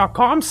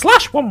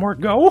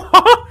facebook.com/onewordgo.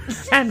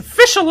 And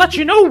Fish will let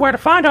you know where to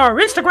find our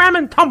Instagram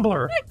and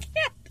Tumblr.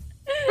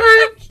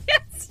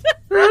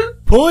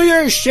 Pull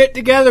your shit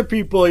together,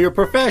 people. You're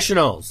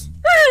professionals.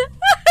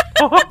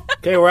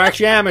 Okay, we're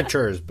actually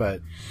amateurs,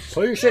 but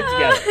pull your shit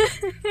together.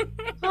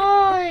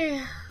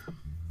 Oh,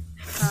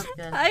 that's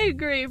good. I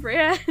agree,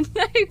 Brian.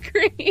 I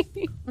agree.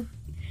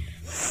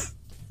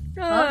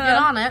 Well, get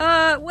on it.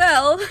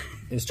 Well,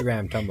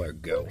 Instagram,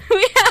 Tumblr, go.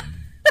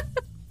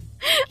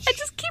 I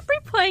just keep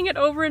replaying it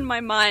over in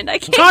my mind. I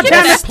can't God get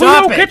damn it. it,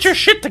 Stop Pluto, it. get your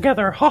shit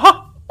together.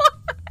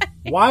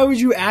 Why would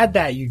you add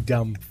that, you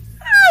dumb?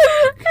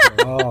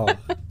 Oh,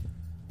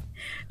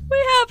 We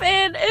have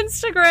an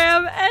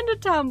Instagram and a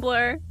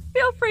Tumblr.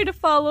 Feel free to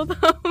follow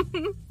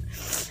them.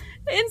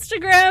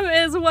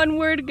 Instagram is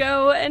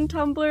onewordgo and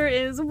Tumblr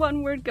is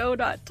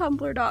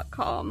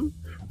onewordgo.tumblr.com.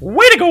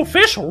 Way to go,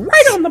 Fish.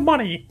 Right on the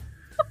money.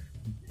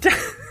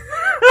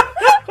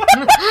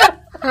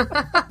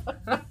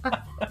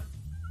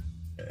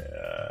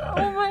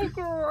 Oh my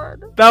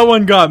god. That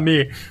one got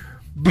me.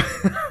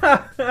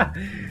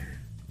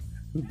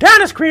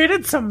 Dan has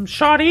created some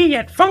shoddy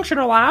yet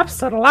functional apps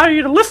that allow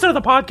you to listen to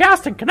the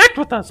podcast and connect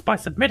with us by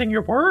submitting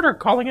your word or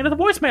calling into the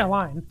voicemail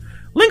line.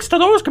 Links to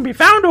those can be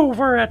found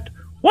over at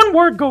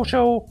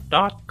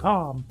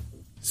onewordgoshow.com.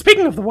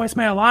 Speaking of the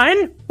voicemail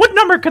line, what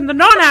number can the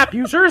non-app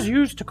users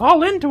use to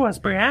call in to us,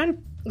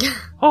 Brianne?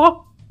 Huh?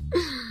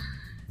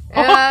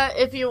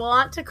 If you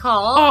want to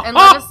call and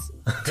let us...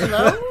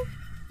 Hello?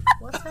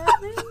 What's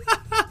happening?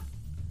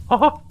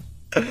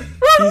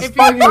 He's If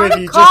you fucking want with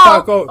to you.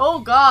 call... Oh,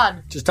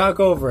 God. Just talk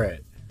over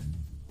it.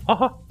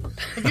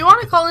 If you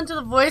want to call into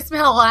the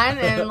voicemail line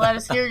and let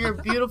us hear your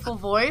beautiful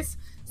voice,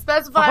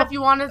 specify if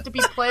you want it to be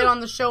played on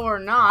the show or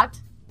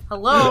not.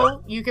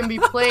 Hello, you can be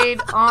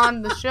played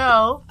on the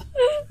show.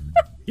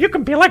 You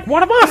can be like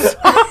one of us.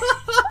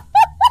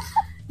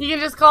 You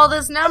can just call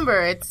this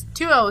number. It's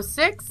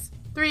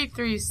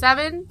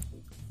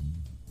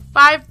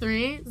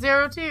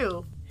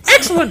 206-337-5302.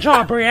 Excellent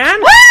job,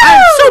 Brianne.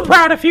 I'm so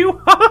proud of you.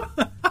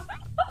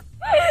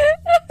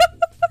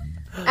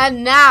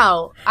 And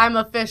now, I'm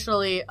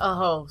officially a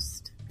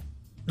host.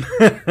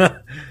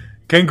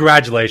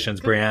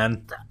 Congratulations,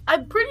 Brianne.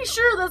 I'm pretty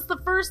sure that's the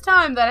first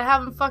time that I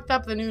haven't fucked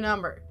up the new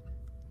number.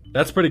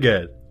 That's pretty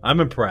good.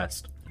 I'm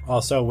impressed.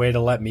 Also, way to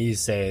let me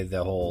say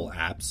the whole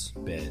apps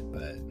bit,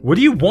 but... What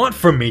do you want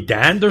from me,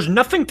 Dan? There's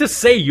nothing to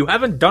say. You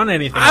haven't done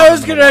anything. I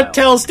was gonna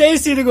tell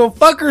Stacy to go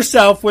fuck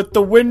herself with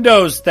the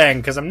Windows thing,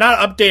 because I'm not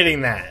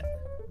updating that.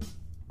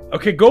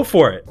 Okay, go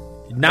for it.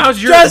 Now is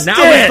Just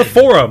did. the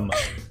forum.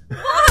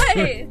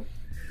 Why?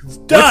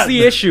 What's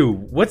the issue?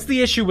 What's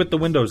the issue with the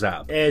Windows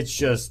app? It's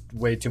just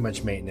way too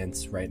much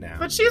maintenance right now.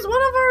 But she's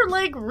one of our,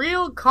 like,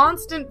 real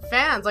constant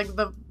fans. Like,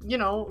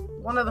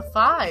 one of the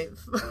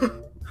 5.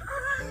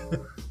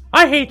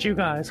 I hate you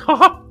guys.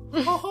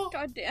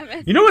 God damn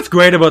it. You know what's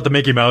great about the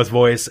Mickey Mouse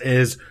voice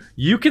is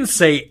you can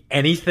say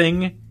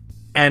anything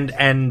and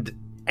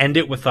end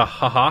it with a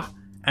haha,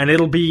 and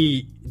it'll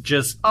be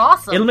just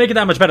awesome. It'll make it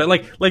that much better.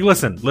 Like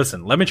listen,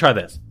 let me try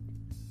this.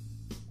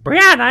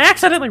 Brianne, I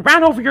accidentally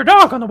ran over your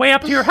dog on the way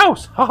up to your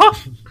house.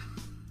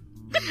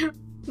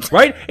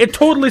 Right? It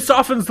totally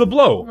softens the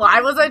blow.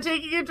 Why was I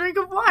taking a drink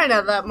of wine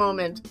at that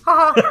moment?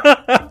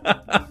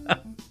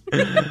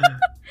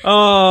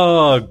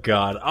 Oh,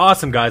 God.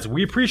 Awesome, guys.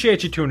 We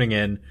appreciate you tuning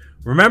in.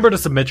 Remember to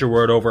submit your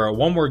word over at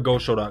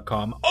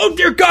onewordgoshow.com. Oh,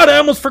 dear God, I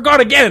almost forgot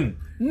again.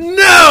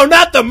 No,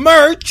 not the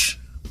merch!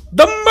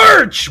 The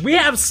merch! We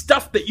have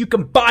stuff that you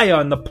can buy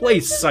on the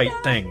Place site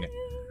thing.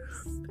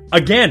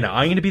 Again,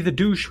 I'm going to be the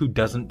douche who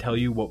doesn't tell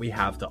you what we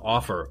have to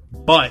offer.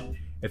 But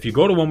if you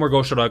go to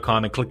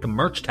onewordgoshow.com and click the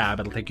merch tab,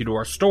 it'll take you to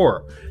our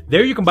store.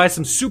 There you can buy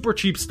some super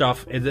cheap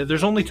stuff.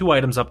 There's only 2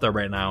 items up there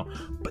right now,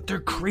 but they're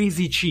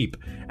crazy cheap.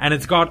 And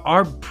it's got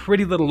our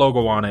pretty little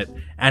logo on it,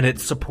 and it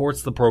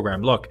supports the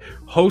program. Look,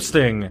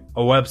 hosting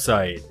a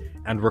website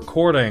and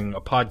recording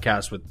a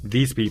podcast with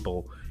these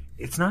people,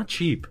 it's not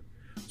cheap.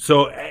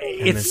 So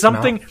it's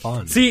something... not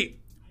fun. See...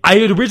 I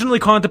had originally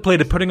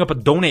contemplated putting up a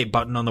donate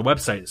button on the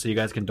website so you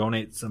guys can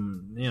donate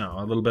some,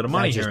 a little bit of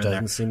money here and there.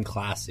 That just doesn't seem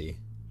classy.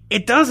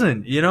 It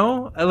doesn't,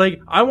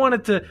 Like, I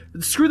wanted to...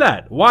 Screw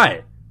that.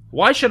 Why?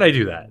 Why should I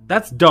do that?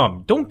 That's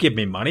dumb. Don't give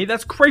me money.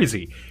 That's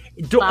crazy.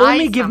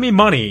 Only give me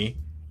money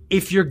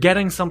if you're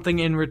getting something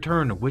in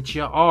return, which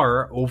you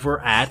are over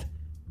at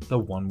the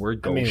One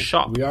Word Go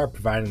shop. We are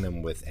providing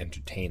them with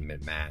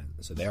entertainment, Matt.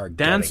 So they are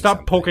Dan,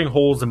 stop poking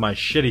holes in my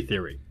shitty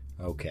theory.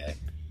 Okay.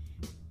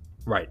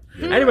 Right.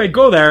 Anyway,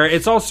 go there.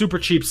 It's all super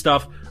cheap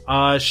stuff.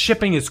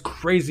 Shipping is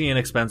crazy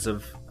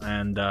inexpensive.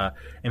 And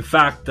in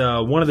fact,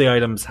 one of the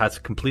items has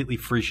completely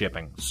free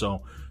shipping.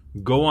 So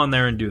go on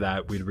there and do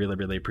that. We'd really,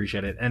 really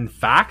appreciate it. In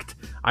fact,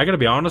 I gotta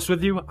be honest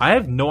with you, I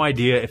have no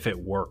idea if it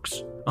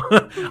works.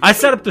 I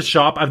set up the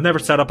shop. I've never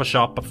set up a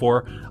shop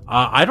before.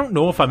 I don't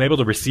know if I'm able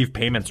to receive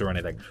payments or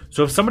anything.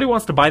 So if somebody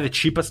wants to buy the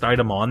cheapest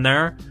item on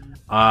there,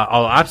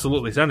 I'll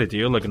absolutely send it to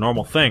you like a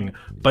normal thing.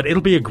 But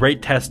it'll be a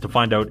great test to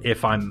find out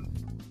if I'm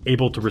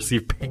able to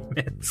receive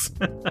payments.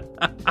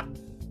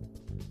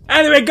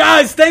 Anyway,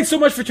 guys, thanks so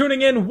much for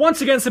tuning in. Once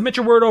again, submit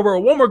your word over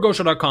at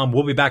onewordgoshow.com.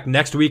 We'll be back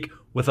next week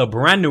with a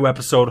brand new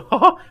episode.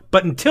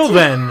 But until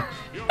then,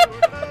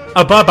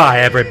 bye-bye,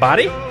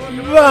 everybody.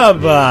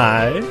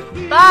 Bye-bye.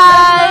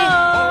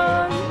 Bye!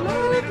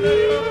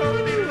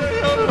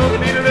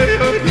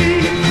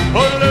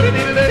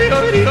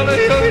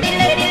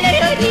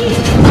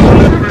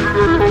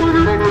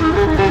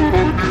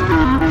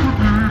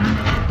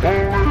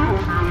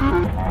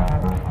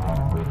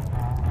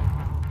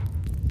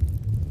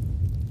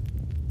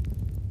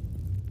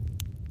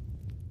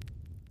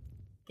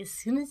 As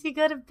soon as you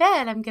go to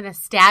bed, I'm gonna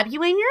stab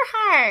you in your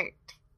heart.